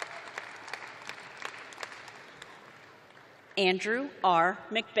 Andrew R.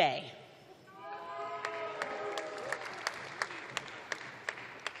 McBay.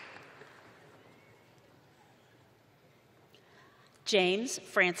 James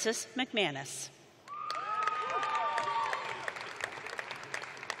Francis McManus.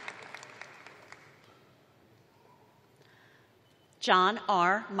 John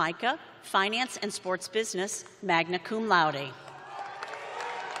R. Micah, Finance and Sports Business, magna cum laude.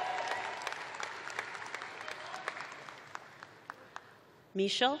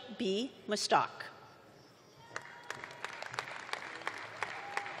 Michelle B. Mustak.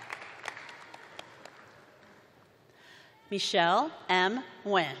 Michelle M.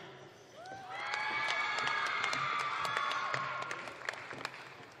 Nguyen.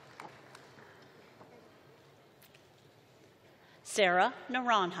 Sarah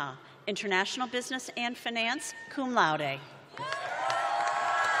Naranha, International Business and Finance, cum laude.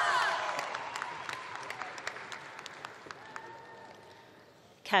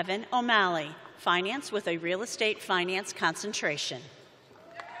 Kevin O'Malley, finance with a real estate finance concentration.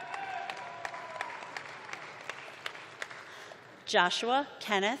 Joshua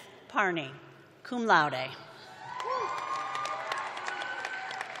Kenneth Parney, cum laude.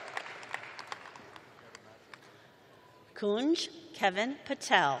 Kunj Kevin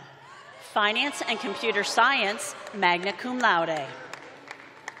Patel, finance and computer science, magna cum laude.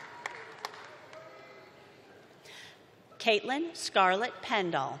 Caitlin Scarlett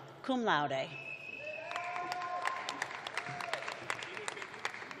Pendall, cum laude.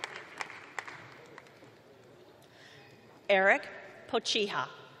 Eric Pochiha,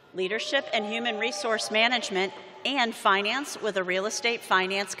 leadership and human resource management and finance with a real estate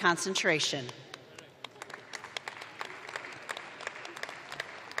finance concentration.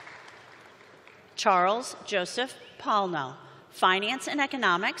 Charles Joseph Palno, finance and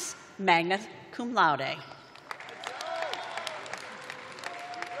economics, magna cum laude.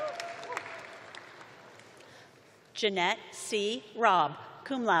 Jeanette C. Robb,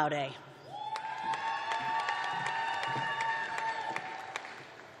 cum laude.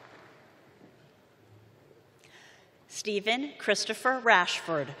 Stephen Christopher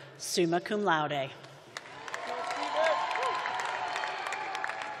Rashford, summa cum laude.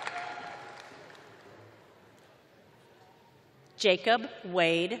 Jacob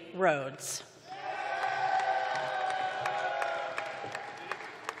Wade Rhodes.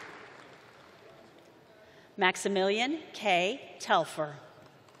 Maximilian K. Telfer.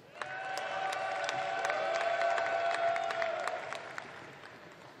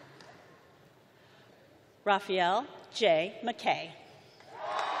 Raphael J. McKay.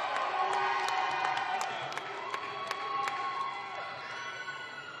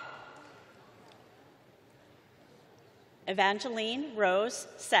 Evangeline Rose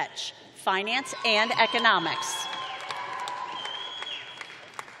Setch, finance and economics.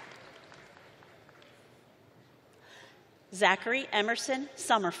 Zachary Emerson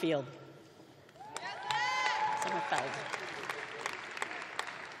Summerfeld.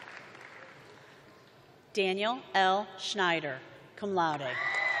 Daniel L. Schneider, cum laude.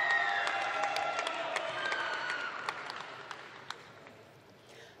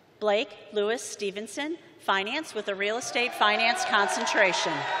 Blake Lewis Stevenson, finance with a real estate finance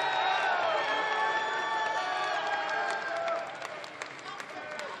concentration.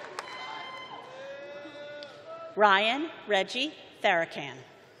 Ryan Reggie Tharakan.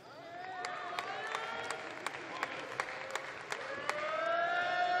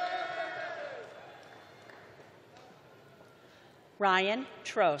 Ryan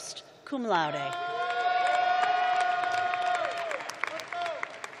Trost, cum laude.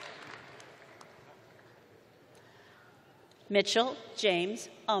 Mitchell James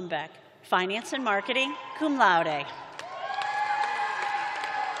Umbeck, finance and marketing, cum laude.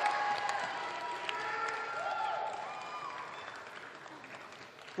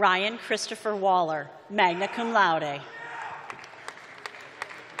 Ryan Christopher Waller, magna cum laude.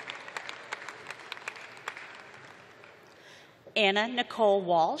 Anna Nicole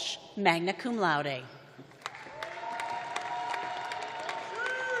Walsh, magna cum laude.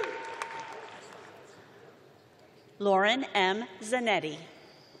 Lauren M. Zanetti.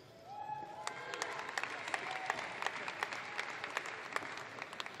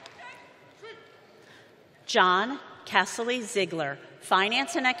 John Cassidy Ziegler,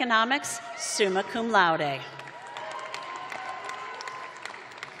 finance and economics, summa cum laude.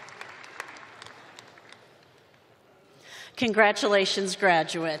 Congratulations,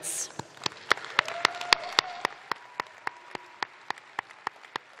 graduates.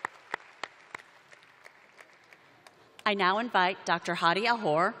 I now invite Dr. Hadi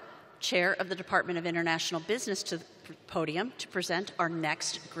Alhor, Chair of the Department of International Business, to the podium to present our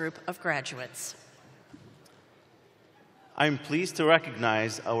next group of graduates. I'm pleased to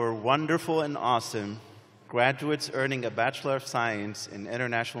recognize our wonderful and awesome graduates earning a Bachelor of Science in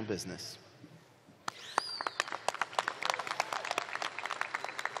International Business.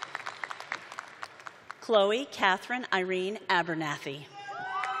 Chloe Catherine Irene Abernathy.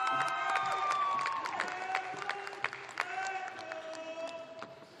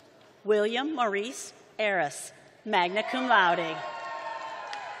 William Maurice Aris, magna cum laude.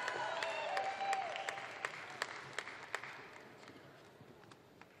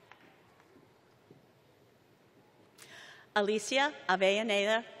 Alicia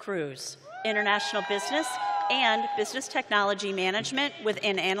Avellaneda Cruz, International Business and Business Technology Management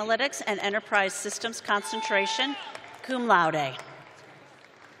within Analytics and Enterprise Systems concentration, cum laude.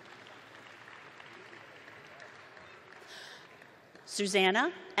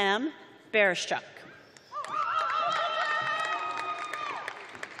 Susanna M. Bereshchuk.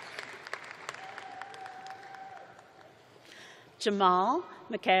 Jamal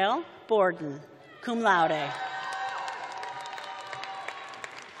Mikhail Borden, cum laude.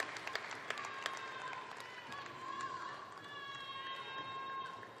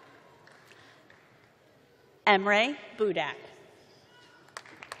 Emre Budak.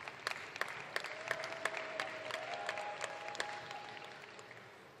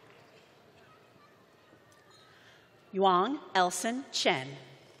 Yuang Elson Chen.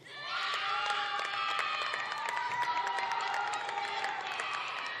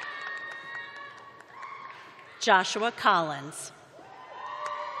 Joshua Collins.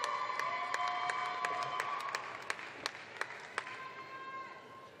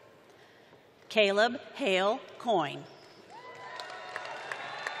 Caleb Hale Coyne.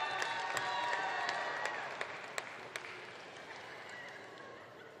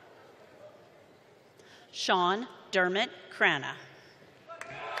 Sean Dermot Crana.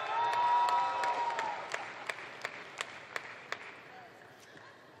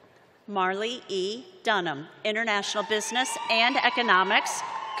 Marley E. Dunham, International Business and Economics,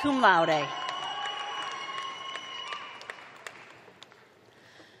 cum laude.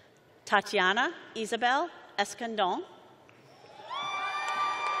 Tatiana Isabel Escandon.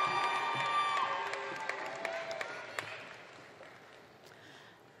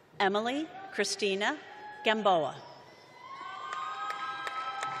 Emily Christina Gamboa.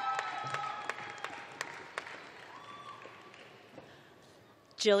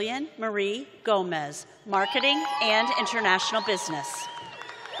 Jillian Marie Gomez, Marketing and International Business.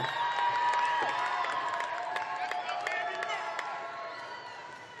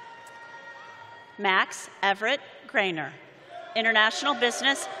 Max Everett Grainer, International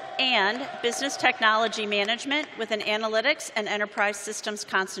Business and Business Technology Management with an Analytics and Enterprise Systems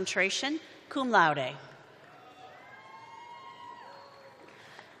concentration, cum laude.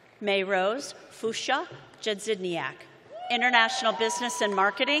 May Rose Fusha Jedzidniak, International Business and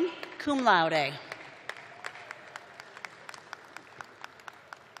Marketing, cum laude.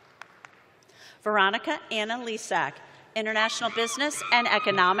 Veronica Anna Lisak, International Business and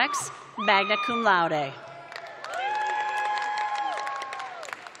Economics, magna cum laude.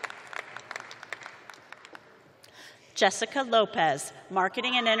 Jessica Lopez,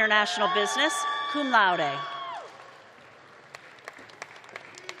 Marketing and International Business, cum laude.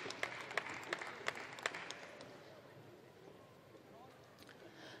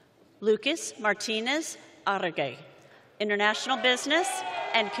 Lucas Martinez Arregue, International Business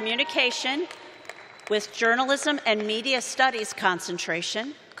and Communication with Journalism and Media Studies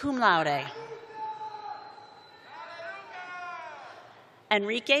concentration, cum laude.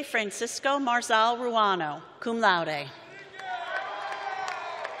 Enrique Francisco Marzal Ruano, cum laude.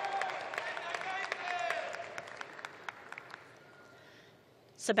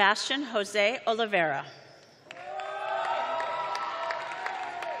 Sebastian Jose Oliveira.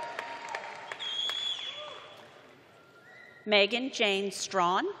 Megan Jane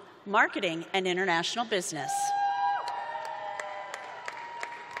Strawn, Marketing and International Business.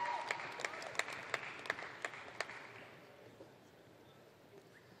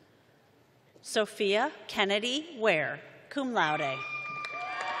 Sophia Kennedy Ware, cum laude.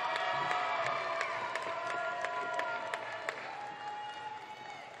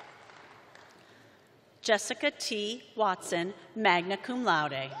 Jessica T. Watson, magna cum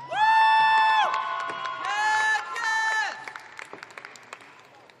laude.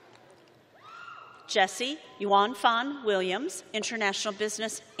 Jesse Yuan Fan Williams, International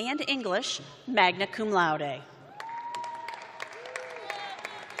Business and English, magna cum laude.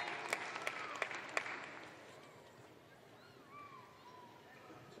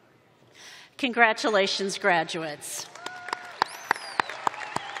 Congratulations, graduates.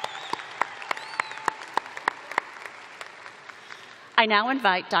 I now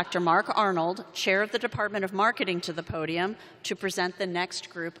invite Dr. Mark Arnold, Chair of the Department of Marketing, to the podium to present the next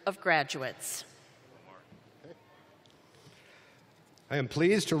group of graduates. I am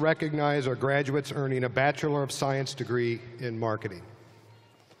pleased to recognize our graduates earning a Bachelor of Science degree in Marketing.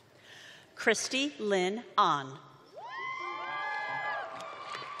 Christy Lynn Ahn.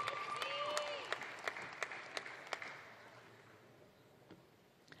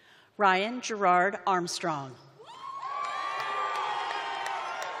 Ryan Gerard Armstrong.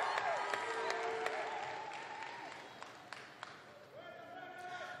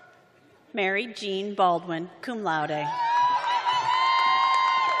 Mary Jean Baldwin, cum laude.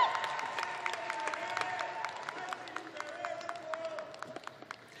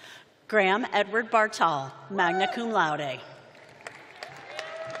 Graham Edward Bartal, magna cum laude.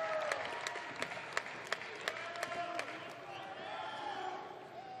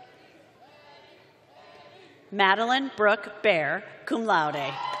 Madeline Brooke Bear, cum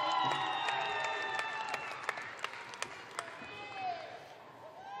laude.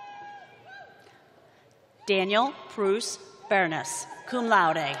 Daniel Bruce Bernas, cum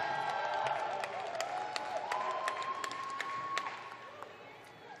laude.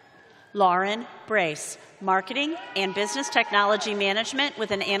 Lauren Brace, Marketing and Business Technology Management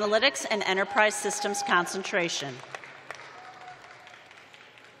with an Analytics and Enterprise Systems concentration.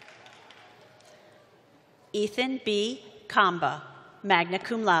 Ethan B. Kamba, magna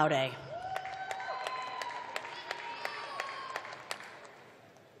cum laude.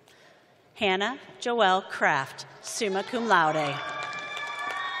 Hannah Joelle Kraft, summa cum laude.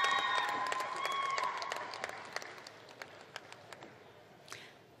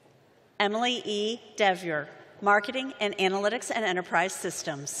 Emily E. Devier, Marketing and Analytics and Enterprise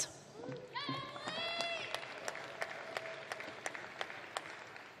Systems.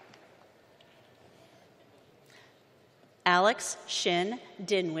 Alex Shin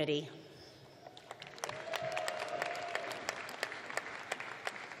Dinwiddie.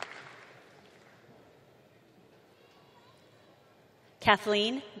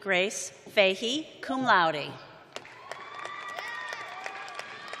 Kathleen Grace Fahey, cum laude.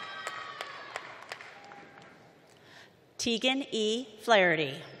 Tegan E.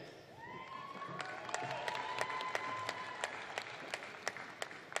 Flaherty.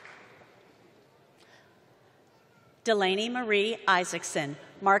 Delaney Marie Isaacson,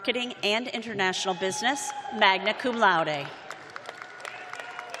 Marketing and International Business, magna cum laude.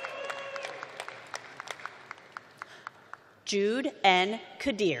 Jude N.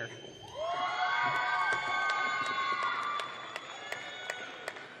 Kadir.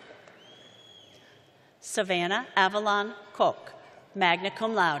 Savannah Avalon Koch, magna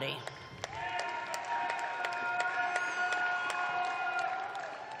cum laude.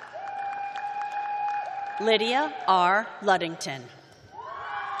 Lydia R. Luddington.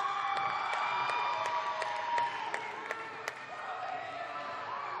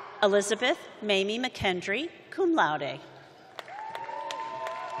 Elizabeth Mamie McKendry, cum laude.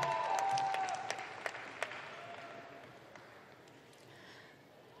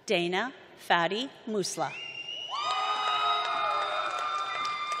 Dana Fadi Musla.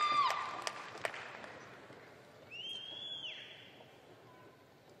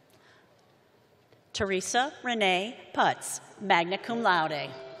 Teresa Renee Putz, magna cum laude.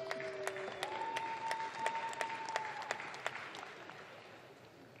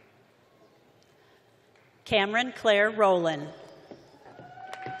 Cameron Claire Rowland.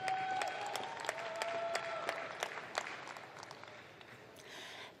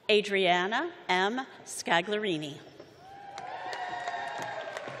 Adriana M. Scaglarini.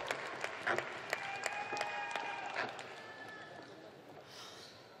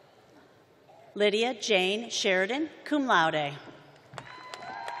 Lydia Jane Sheridan, cum laude.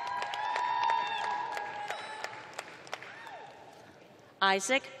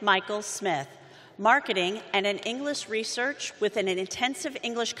 Isaac Michael Smith, Marketing and an English Research with an intensive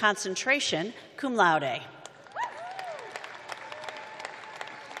English concentration, cum laude.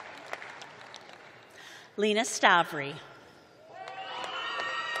 Lena Stavry.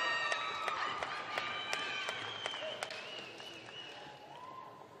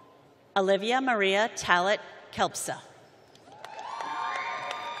 Olivia Maria Talit Kelpsa.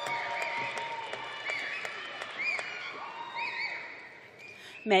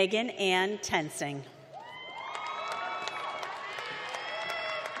 Megan Ann Tensing.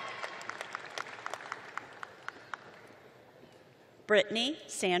 Brittany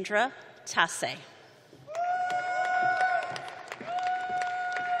Sandra Tasse.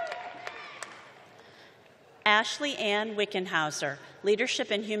 Ashley Ann Wickenhauser,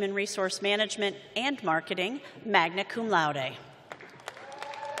 Leadership in Human Resource Management and Marketing, magna cum laude.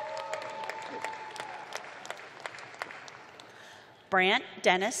 Brant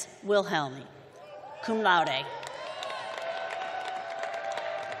Dennis Wilhelmi, cum laude.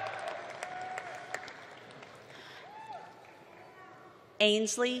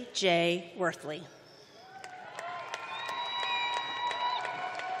 Ainsley J. Worthley.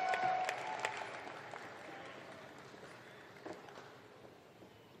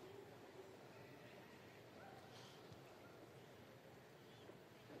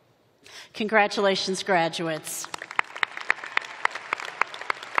 Congratulations, graduates.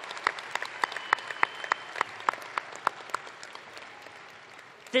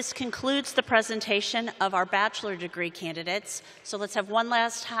 This concludes the presentation of our bachelor degree candidates. So let's have one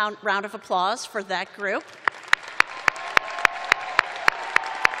last round of applause for that group.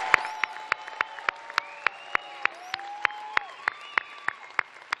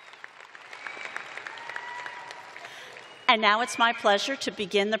 And now it's my pleasure to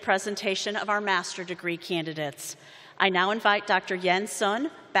begin the presentation of our master degree candidates. I now invite Dr. Yen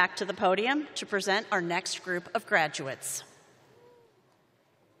Sun back to the podium to present our next group of graduates.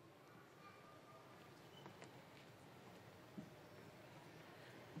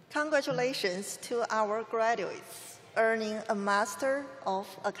 Congratulations to our graduates earning a Master of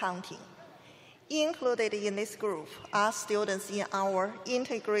Accounting. Included in this group are students in our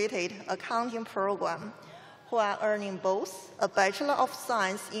integrated accounting program who are earning both a Bachelor of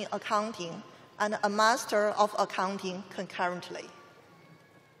Science in Accounting and a Master of Accounting concurrently.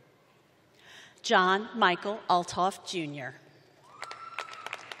 John Michael Althoff, Jr.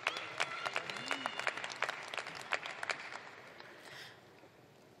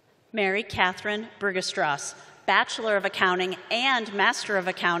 Mary Catherine Burgestras, Bachelor of Accounting and Master of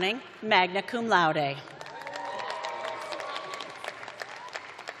Accounting, magna cum laude.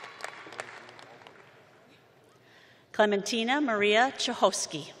 Clementina Maria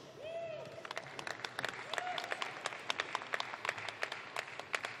Chahowski.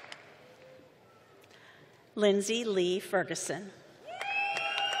 Lindsay Lee Ferguson.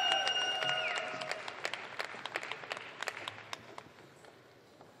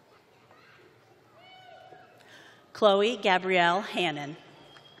 Chloe Gabrielle Hannon.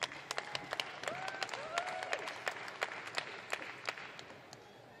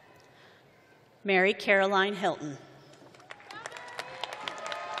 Mary Caroline Hilton.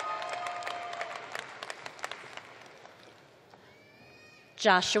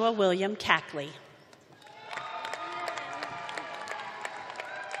 Joshua William Cackley.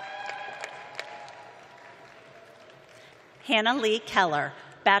 Hannah Lee Keller,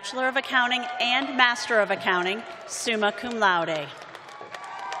 Bachelor of Accounting and Master of Accounting, summa cum laude.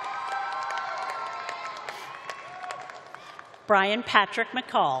 Brian Patrick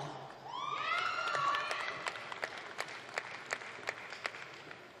McCall.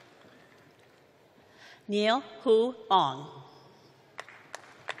 Neil Hu Ong.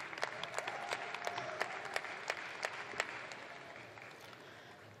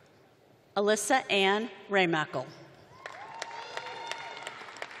 Alyssa Ann Raymackle.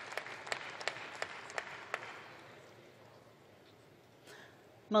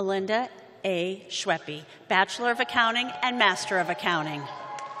 Melinda A. Schweppe, Bachelor of Accounting and Master of Accounting.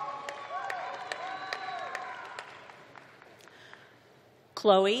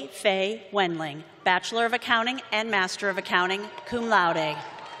 Chloe Faye Wendling, Bachelor of Accounting and Master of Accounting, cum laude.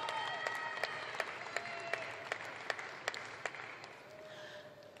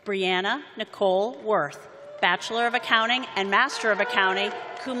 Brianna Nicole Worth, Bachelor of Accounting and Master of Accounting,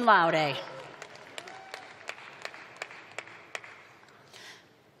 cum laude.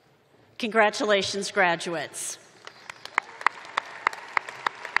 Congratulations, graduates.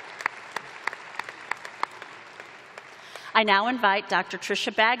 I now invite Dr.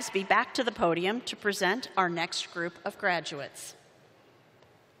 Tricia Bagsby back to the podium to present our next group of graduates.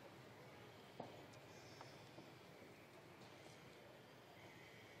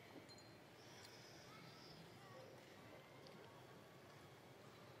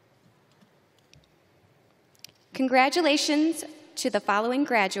 Congratulations to the following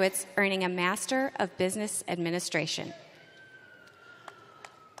graduates earning a Master of Business Administration.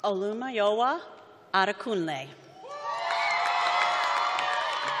 Olumayowa Adekunle.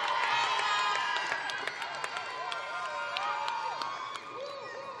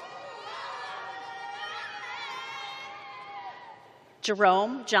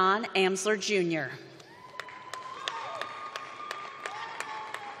 Jerome John Amsler, Jr.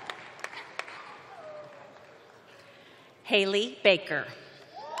 Haley Baker.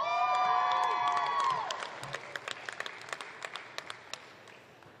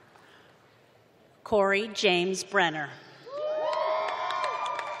 Corey James Brenner.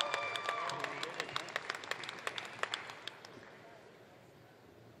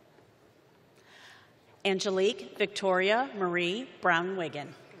 Angelique Victoria Marie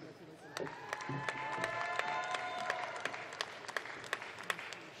Brown-Wigan.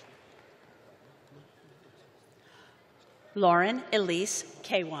 Lauren Elise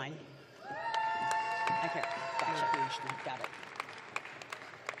Kwine. Okay, gotcha. Got it.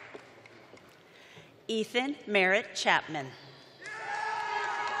 Ethan Merritt Chapman.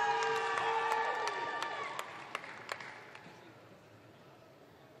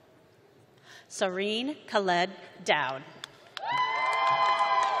 Sareen Khaled Dowd.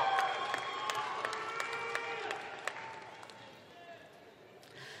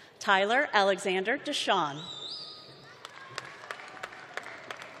 Tyler Alexander Deshawn.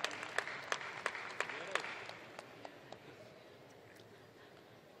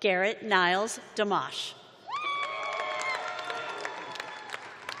 Garrett Niles Damash.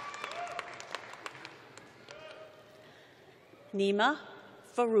 Nima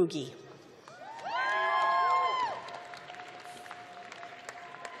Farugi.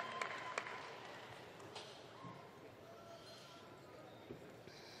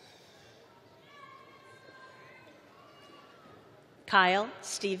 Kyle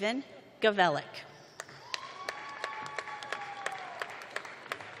Stephen Gavelik.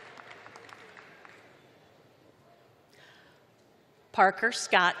 Parker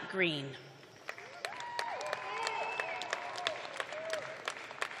Scott Green.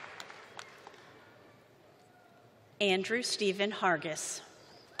 Andrew Stephen Hargis.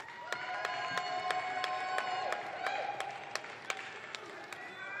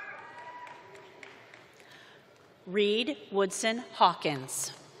 Reed Woodson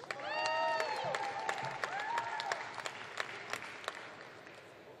Hawkins.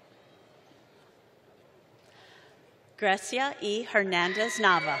 Grecia E. Hernandez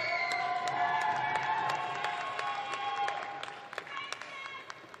Nava.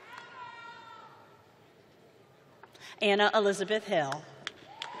 Anna Elizabeth Hill.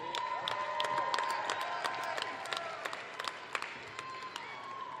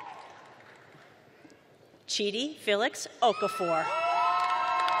 Chidi Felix Okafor.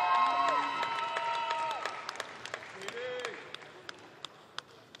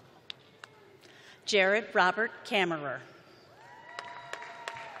 Jared Robert Kammerer.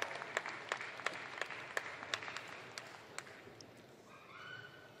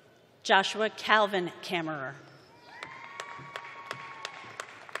 Joshua Calvin Kammerer.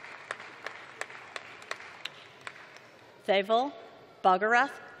 Thevel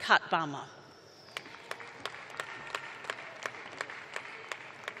Bhagarath Katbama.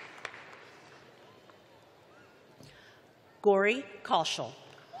 Gori Kaushal.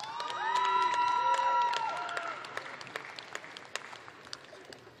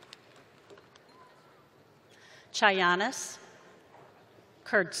 Chayanis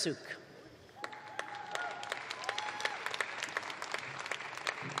Kurdsuk.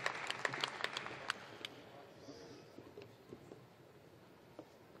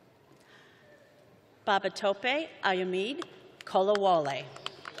 Babatope Ayamid Kolawole.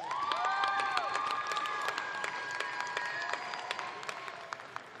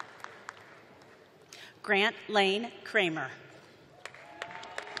 Grant Lane Kramer.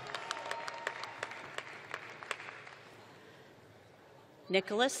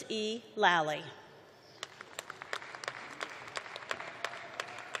 Nicholas E. Lally.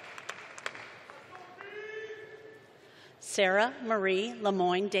 Sarah Marie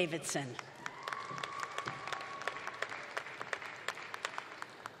Lemoyne Davidson.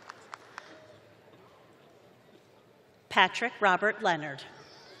 Patrick Robert Leonard.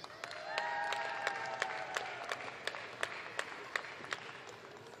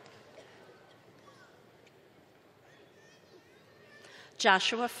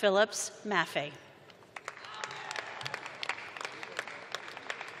 Joshua Phillips Maffei.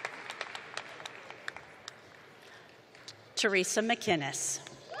 Teresa McInnes.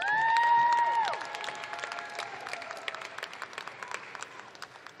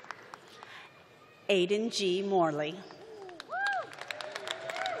 Aiden G. Morley.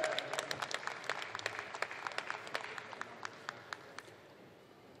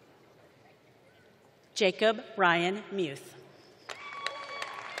 Jacob Ryan Muth.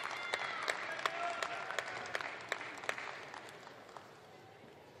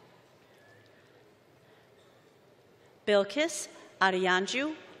 Bilkis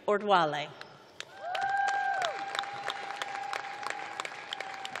Arianju Ordwale.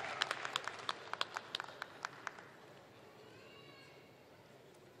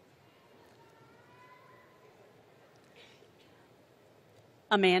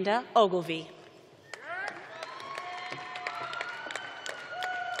 Amanda Ogilvie.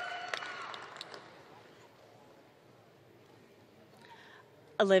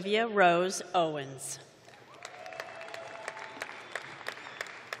 Olivia Rose Owens.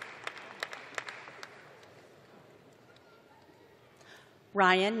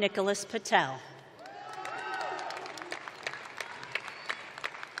 Ryan Nicholas Patel.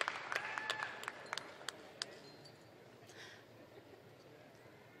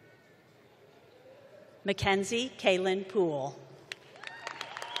 Mackenzie Kaylin Poole.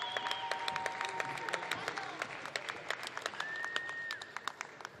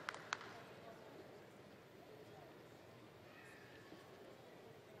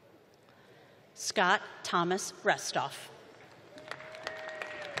 Scott Thomas Restoff.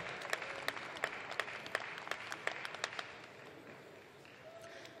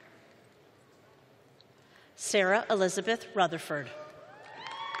 Sarah Elizabeth Rutherford.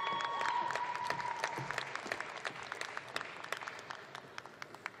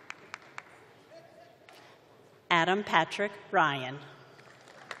 Adam Patrick Ryan.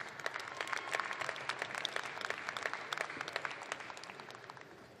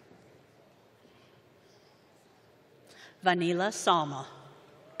 Vanilla Salma.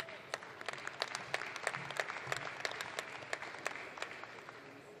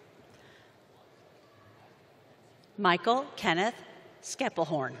 Michael Kenneth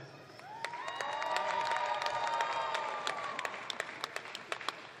Skeppelhorn.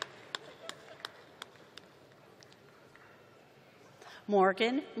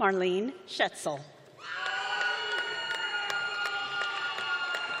 Morgan Marlene Schetzel.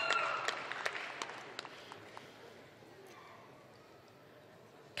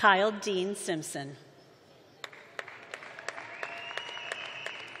 Kyle Dean Simpson.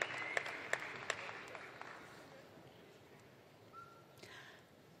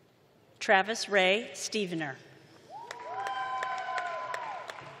 Travis Ray Stevener.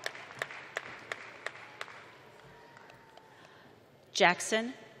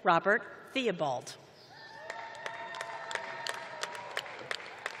 Jackson Robert Theobald.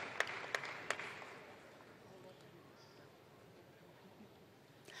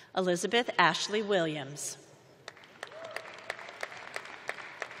 Elizabeth Ashley Williams.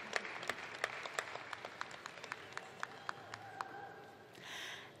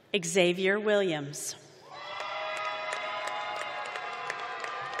 Xavier Williams.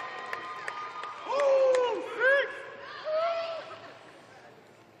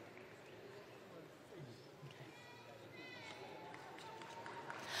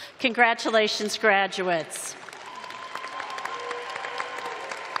 Congratulations, graduates.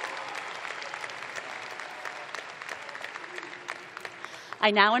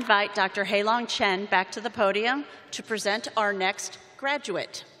 I now invite Dr. Hailong Chen back to the podium to present our next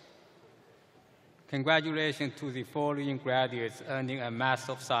graduate. Congratulations to the following graduates earning a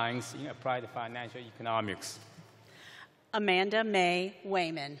Master of Science in Applied Financial Economics. Amanda May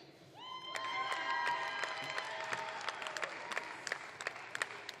Wayman.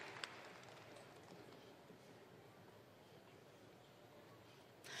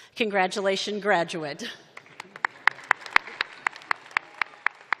 Congratulations, graduate.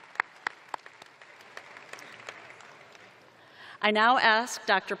 I now ask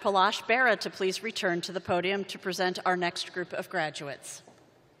Dr. Palash Bera to please return to the podium to present our next group of graduates.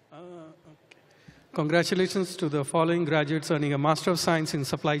 Congratulations to the following graduates earning a Master of Science in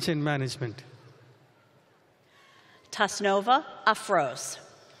Supply Chain Management. Tasnova Afros.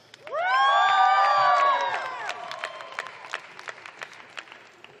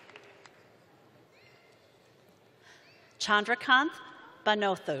 Chandrakanth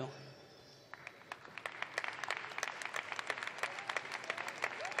Banothu.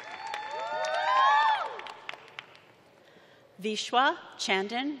 Vishwa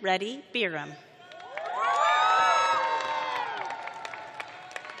Chandan Reddy Biram.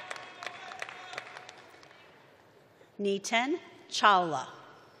 Nitin Chawla.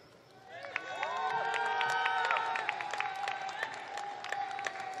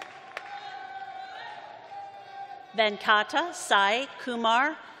 Venkata Sai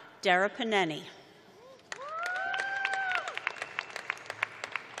Kumar Darapaneni.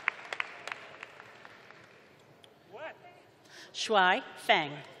 Shuai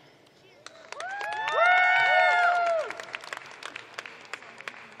Feng.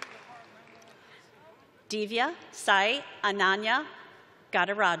 Divya Sai Ananya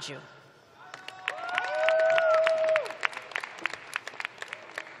Gadaraju.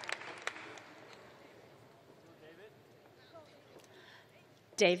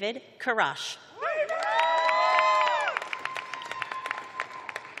 David Karash.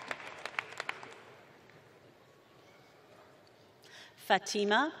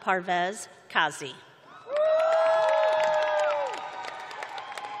 Fatima Parvez Kazi.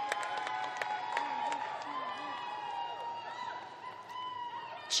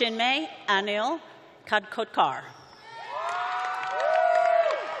 Chinmay Anil Kadkotkar.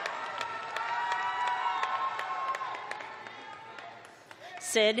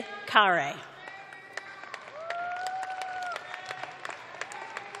 Sid Kare.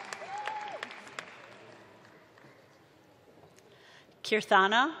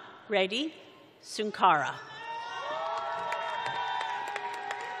 Kirthana Reddy Sunkara.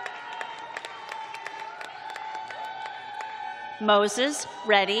 Moses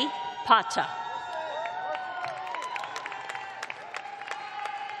Reddy Pata.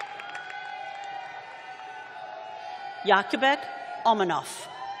 Yakubek Omanov.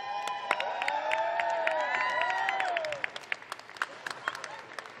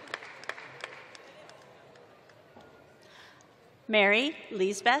 Mary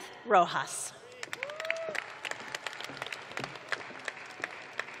Lisbeth Rojas.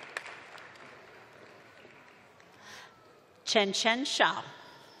 Chen Chen Shao.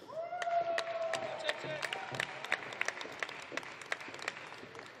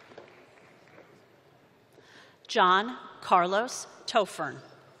 John Carlos Tofern.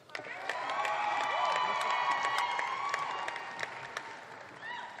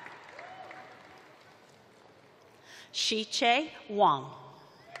 Shiche Wang.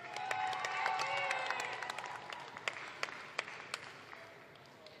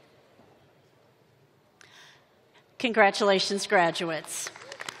 Congratulations, graduates.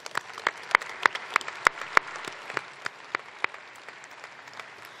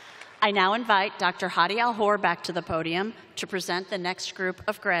 I now invite Dr. Hadi Al-Hor back to the podium to present the next group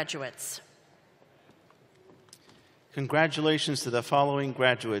of graduates. Congratulations to the following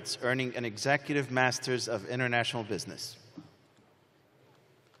graduates earning an Executive Master's of International Business.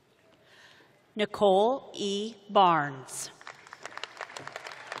 Nicole E. Barnes.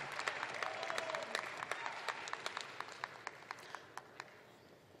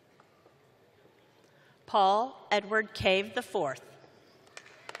 Paul Edward Cave IV.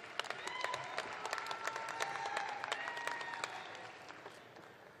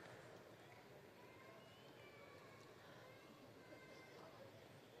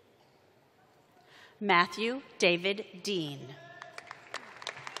 Matthew David Dean.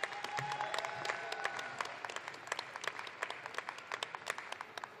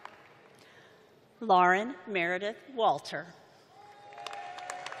 Lauren Meredith Walter.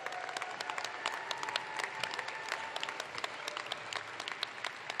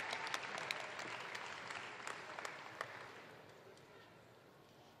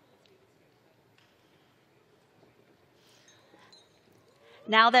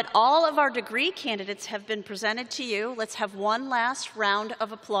 Now that all of our degree candidates have been presented to you, let's have one last round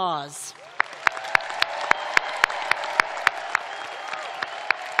of applause.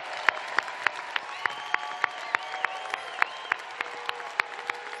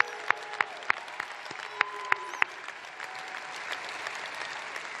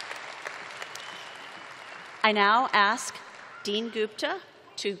 I now ask Dean Gupta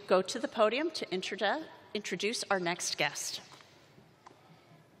to go to the podium to introduce our next guest.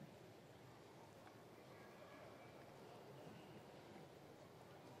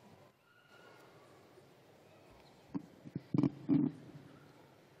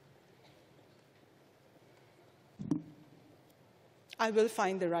 I will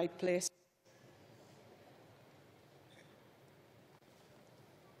find the right place.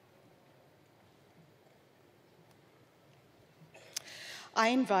 I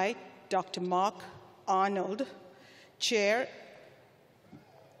invite Dr. Mark Arnold, Chair.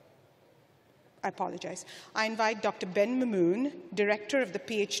 I apologize. I invite Dr. Ben Mamoon, Director of the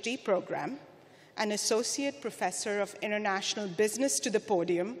PhD program and Associate Professor of International Business, to the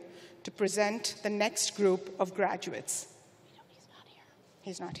podium to present the next group of graduates.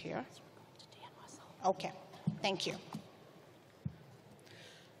 He's not here. Okay, thank you.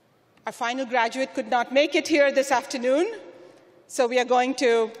 Our final graduate could not make it here this afternoon, so we are going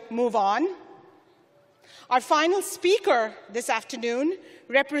to move on. Our final speaker this afternoon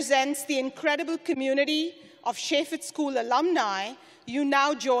represents the incredible community of Chaifetz School alumni you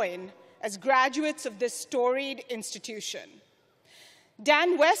now join as graduates of this storied institution.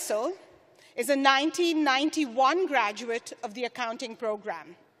 Dan Wessel is a 1991 graduate of the accounting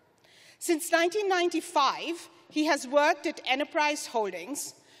program. Since 1995, he has worked at Enterprise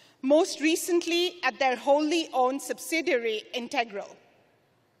Holdings, most recently at their wholly owned subsidiary, Integral.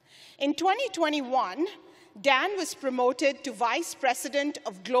 In 2021, Dan was promoted to Vice President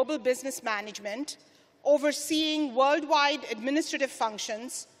of Global Business Management, overseeing worldwide administrative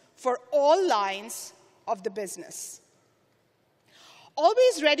functions for all lines of the business.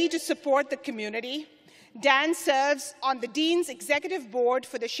 Always ready to support the community, Dan serves on the Dean's Executive Board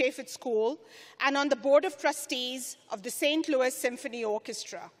for the Chaifetz School and on the Board of Trustees of the St. Louis Symphony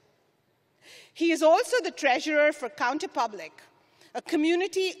Orchestra. He is also the treasurer for Counterpublic, a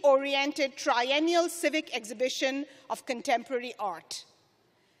community-oriented triennial civic exhibition of contemporary art.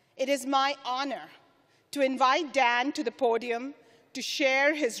 It is my honor to invite Dan to the podium to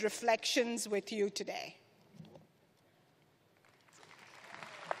share his reflections with you today.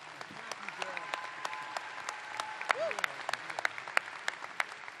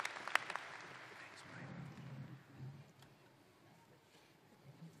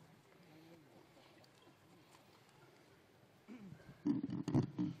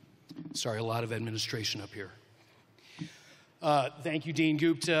 Sorry, a lot of administration up here. Thank you, Dean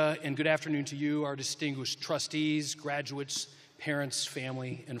Gupta, and good afternoon to you, our distinguished trustees, graduates, parents,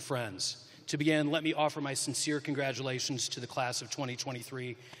 family, and friends. To begin, let me offer my sincere congratulations to the class of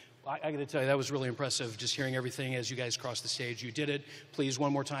 2023. I got to tell you, that was really impressive, just hearing everything as you guys crossed the stage. You did it. Please,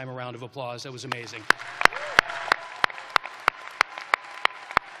 one more time, a round of applause. That was amazing.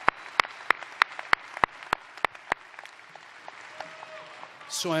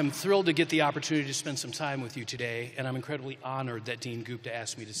 So I'm thrilled to get the opportunity to spend some time with you today, and I'm incredibly honored that Dean Gupta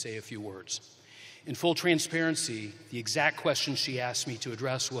asked me to say a few words. In full transparency, the exact question she asked me to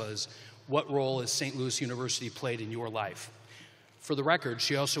address was, what role has St. Louis University played in your life? For the record,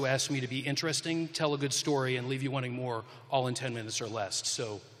 she also asked me to be interesting, tell a good story, and leave you wanting more, all in 10 minutes or less.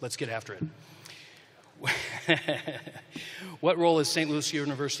 So let's get after it. What role has St. Louis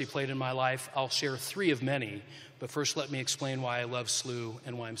University played in my life? I'll share 3 of many, but first let me explain why I love SLU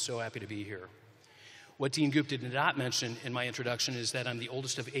and why I'm so happy to be here. What Dean Gupta did not mention in my introduction is that I'm the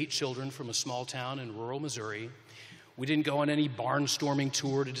oldest of 8 children from a small town in rural Missouri. We didn't go on any barnstorming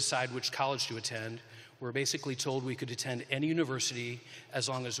tour to decide which college to attend. We were basically told we could attend any university as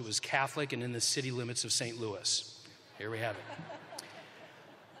long as it was Catholic and in the city limits of St. Louis. Here we have it.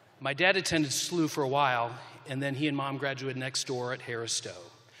 My dad attended SLU for a while, and then he and Mom graduated next door at Harris Stowe.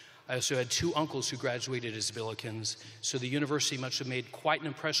 I also had 2 uncles who graduated as Billikens, so the university must have made quite an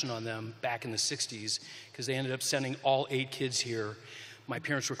impression on them back in the 60s, because they ended up sending all 8 kids here. My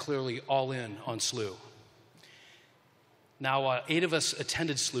parents were clearly all in on SLU. Now, 8 of us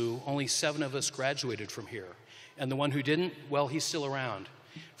attended SLU, only 7 of us graduated from here. And the one who didn't, well, he's still around.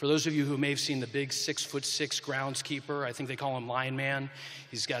 For those of you who may have seen the big 6'6" groundskeeper, I think they call him Lion Man.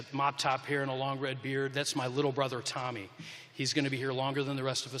 He's got mop top hair and a long red beard. That's my little brother, Tommy. He's going to be here longer than the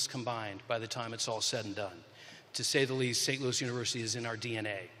rest of us combined by the time it's all said and done. To say the least, St. Louis University is in our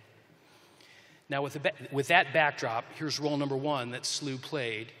DNA. Now, with that backdrop, here's role number 1 that SLU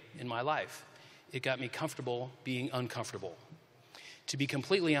played in my life. It got me comfortable being uncomfortable. To be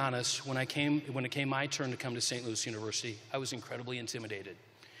completely honest, when it came my turn to come to St. Louis University, I was incredibly intimidated.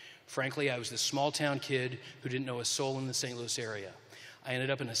 Frankly, I was this small town kid who didn't know a soul in the St. Louis area. I ended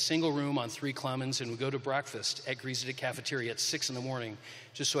up in a single room on 3 Clemens and would go to breakfast at Greasy Cafeteria at 6 in the morning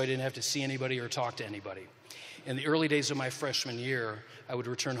just so I didn't have to see anybody or talk to anybody. In the early days of my freshman year, I would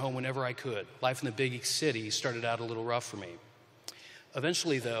return home whenever I could. Life in the big city started out a little rough for me.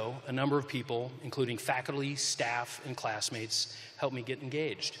 Eventually, though, a number of people, including faculty, staff, and classmates, helped me get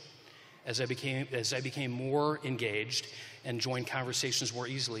engaged. As I became more engaged and joined conversations more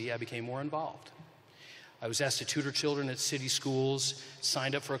easily, I became more involved. I was asked to tutor children at city schools,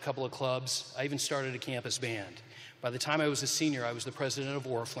 signed up for a couple of clubs. I even started a campus band. By the time I was a senior, I was the president of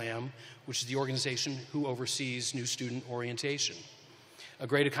Orflam, which is the organization who oversees new student orientation. A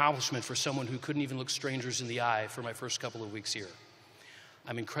great accomplishment for someone who couldn't even look strangers in the eye for my first couple of weeks here.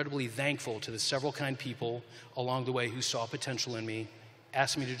 I'm incredibly thankful to the several kind people along the way who saw potential in me,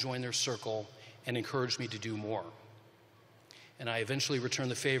 asked me to join their circle, and encouraged me to do more. And I eventually returned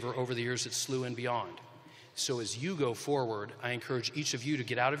the favor over the years at SLU and beyond. So as you go forward, I encourage each of you to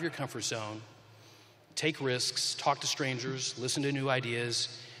get out of your comfort zone, take risks, talk to strangers, listen to new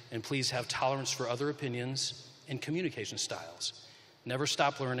ideas, and please have tolerance for other opinions and communication styles. Never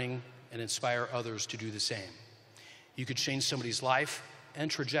stop learning and inspire others to do the same. You could change somebody's life and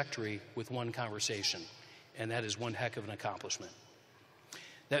trajectory with one conversation, and that is one heck of an accomplishment.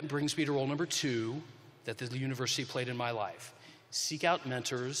 That brings me to role number 2 that the university played in my life. Seek out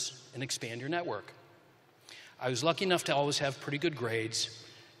mentors and expand your network. I was lucky enough to always have pretty good grades,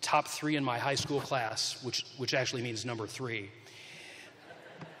 top 3 in my high school class, which actually means number 3.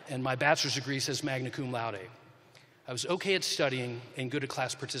 And my bachelor's degree says magna cum laude. I was okay at studying and good at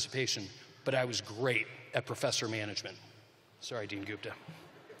class participation, but I was great at professor management. Sorry, Dean Gupta.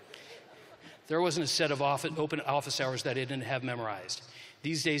 There wasn't a set of open office hours that I didn't have memorized.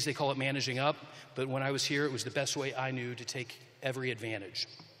 These days they call it managing up, but when I was here, it was the best way I knew to take every advantage.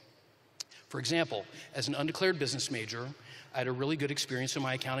 For example, as an undeclared business major, I had a really good experience in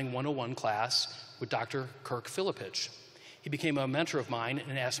my Accounting 101 class with Dr. Kirk Filipich. He became a mentor of mine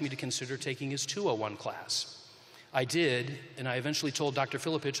and asked me to consider taking his 201 class. I did, and I eventually told Dr.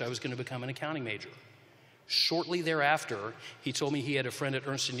 Filipich I was going to become an accounting major. Shortly thereafter, he told me he had a friend at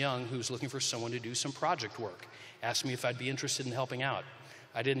Ernst & Young who was looking for someone to do some project work, asked me if I'd be interested in helping out.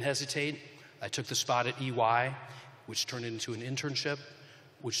 I didn't hesitate. I took the spot at EY, which turned into an internship,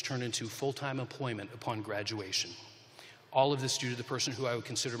 which turned into full-time employment upon graduation. All of this due to the person who I would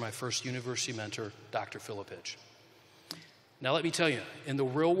consider my first university mentor, Dr. Filipich. Now let me tell you, in the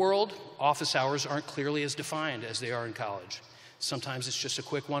real world, office hours aren't clearly as defined as they are in college. Sometimes it's just a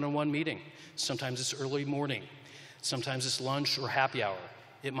quick one-on-one meeting. Sometimes it's early morning. Sometimes it's lunch or happy hour.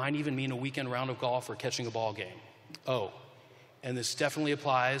 It might even mean a weekend round of golf or catching a ball game. Oh, and this definitely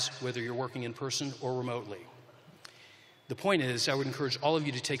applies whether you're working in person or remotely. The point is, I would encourage all of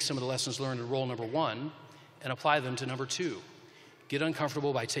you to take some of the lessons learned in role number 1 and apply them to number 2. Get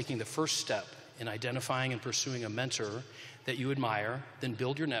uncomfortable by taking the first step in identifying and pursuing a mentor that you admire, then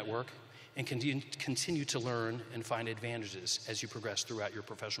build your network and continue to learn and find advantages as you progress throughout your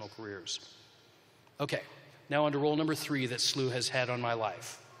professional careers. Okay, now on to role number 3 that SLU has had on my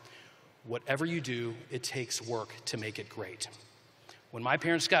life. Whatever you do, it takes work to make it great. When my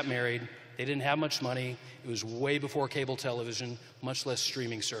parents got married, they didn't have much money. It was way before cable television, much less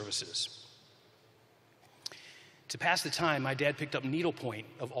streaming services. To pass the time, my dad picked up needlepoint,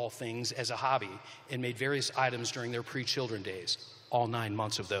 of all things, as a hobby and made various items during their pre-children days, all 9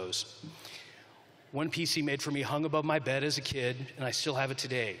 months of those. One piece he made for me hung above my bed as a kid, and I still have it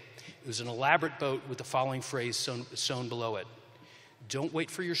today. It was an elaborate boat with the following phrase sewn below it: "Don't wait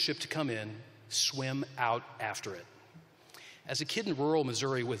for your ship to come in, swim out after it." As a kid in rural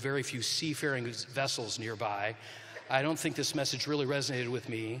Missouri with very few seafaring vessels nearby, I don't think this message really resonated with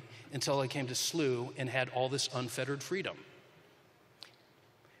me until I came to SLU and had all this unfettered freedom.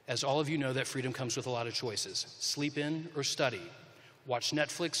 As all of you know, that freedom comes with a lot of choices: sleep in or study, watch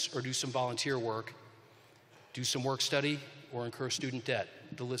Netflix or do some volunteer work, do some work study or incur student debt.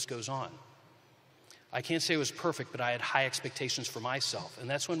 The list goes on. I can't say it was perfect, but I had high expectations for myself, and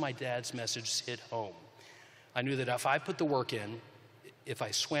that's when my dad's message hit home. I knew that if I put the work in, if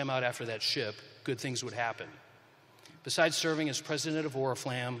I swam out after that ship, good things would happen. Besides serving as president of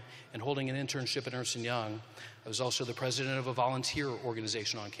Oriflam and holding an internship at Ernst & Young, I was also the president of a volunteer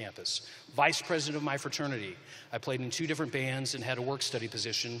organization on campus, vice president of my fraternity. I played in 2 different bands and had a work study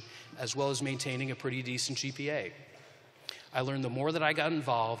position, as well as maintaining a pretty decent GPA. I learned the more that I got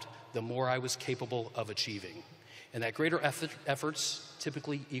involved, the more I was capable of achieving. And that greater efforts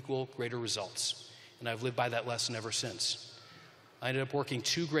typically equal greater results. And I've lived by that lesson ever since. I ended up working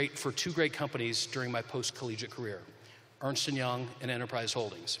for two great companies during my post-collegiate career: Ernst & Young and Enterprise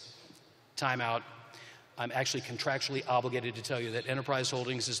Holdings. Time out. I'm actually contractually obligated to tell you that Enterprise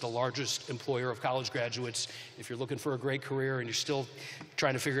Holdings is the largest employer of college graduates. If you're looking for a great career and you're still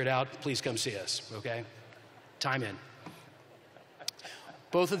trying to figure it out, please come see us, okay? Time in.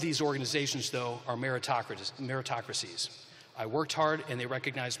 Both of these organizations, though, are meritocracies. I worked hard and they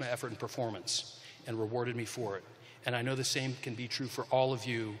recognized my effort and performance and rewarded me for it. And I know the same can be true for all of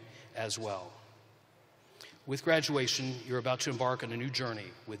you as well. With graduation, you're about to embark on a new journey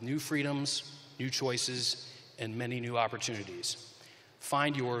with new freedoms, new choices, and many new opportunities.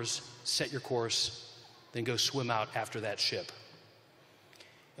 Find yours, set your course, then go swim out after that ship.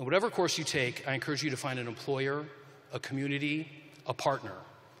 And whatever course you take, I encourage you to find an employer, a community, a partner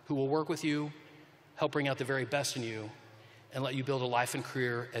who will work with you, help bring out the very best in you, and let you build a life and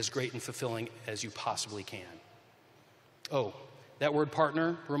career as great and fulfilling as you possibly can. Oh, that word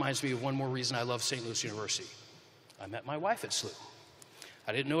partner reminds me of one more reason I love St. Louis University. I met my wife at SLU.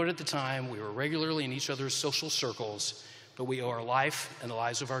 I didn't know it at the time. We were regularly in each other's social circles, but we owe our life and the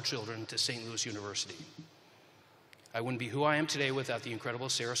lives of our children to St. Louis University. I wouldn't be who I am today without the incredible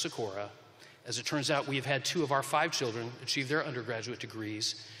Sarah Sikora. As it turns out, we have had 2 of our 5 children achieve their undergraduate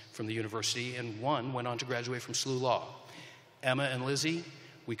degrees from the university, and 1 went on to graduate from SLU Law. Emma and Lizzie,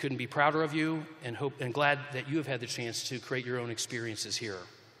 we couldn't be prouder of you and glad that you have had the chance to create your own experiences here.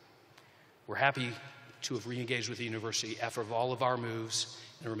 We're happy to have re-engaged with the university after all of our moves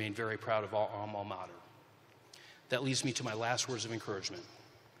and remain very proud of our alma mater. That leads me to my last words of encouragement.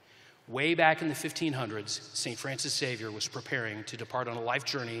 Way back in the 1500s, St. Francis Xavier was preparing to depart on a life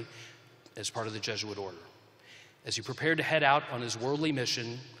journey as part of the Jesuit order. As he prepared to head out on his worldly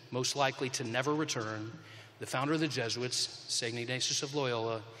mission, most likely to never return, the founder of the Jesuits, St. Ignatius of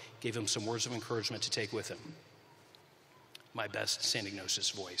Loyola, gave him some words of encouragement to take with him. My best St.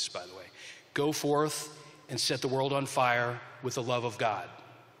 Ignatius voice, by the way. Go forth and set the world on fire with the love of God.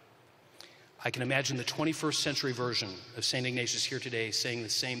 I can imagine the 21st century version of St. Ignatius here today saying the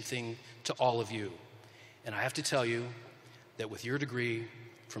same thing to all of you. And I have to tell you that with your degree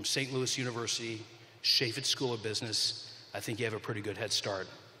from St. Louis University, Chaifetz School of Business, I think you have a pretty good head start.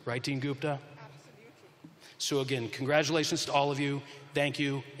 Right, Dean Gupta? So again, congratulations to all of you. Thank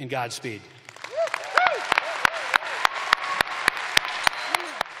you, and Godspeed.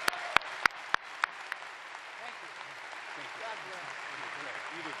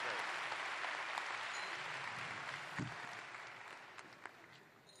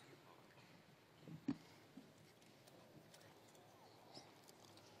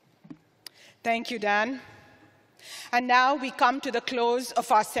 Thank you, Dan. And now we come to the close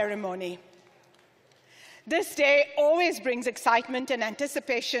of our ceremony. This day always brings excitement and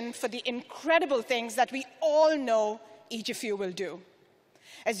anticipation for the incredible things that we all know each of you will do.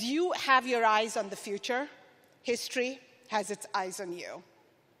 As you have your eyes on the future, history, has its eyes on you.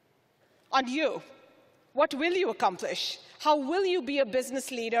 On you. What will you accomplish? How will you be a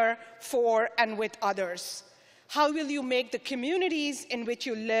business leader for and with others? How will you make the communities in which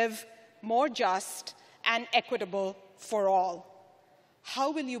you live more just and equitable for all?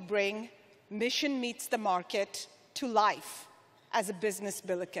 How will you bring mission meets the market to life as a business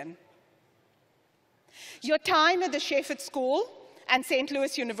Billiken? Your time at the Chaifetz School and St.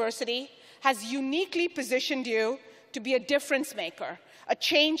 Louis University has uniquely positioned you to be a difference maker, a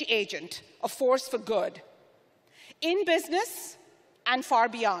change agent, a force for good, in business and far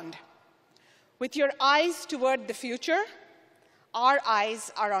beyond. With your eyes toward the future, our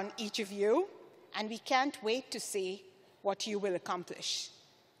eyes are on each of you, and we can't wait to see what you will accomplish.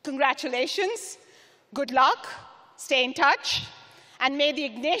 Congratulations, good luck, stay in touch, and may the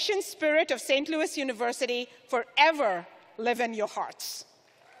Ignatian spirit of St. Louis University forever live in your hearts.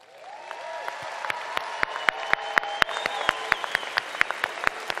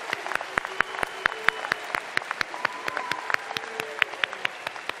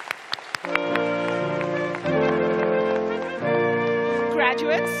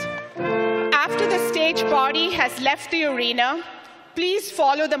 Graduates, after the stage body has left the arena, please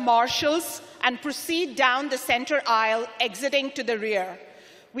follow the marshals and proceed down the center aisle, exiting to the rear.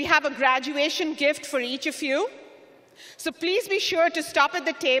 We have a graduation gift for each of you, so please be sure to stop at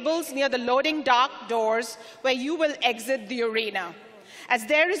the tables near the loading dock doors where you will exit the arena. As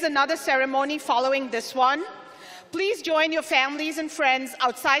there is another ceremony following this one, please join your families and friends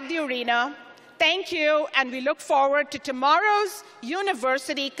outside the arena. Thank you, and we look forward to tomorrow's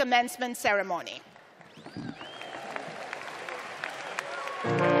university commencement ceremony.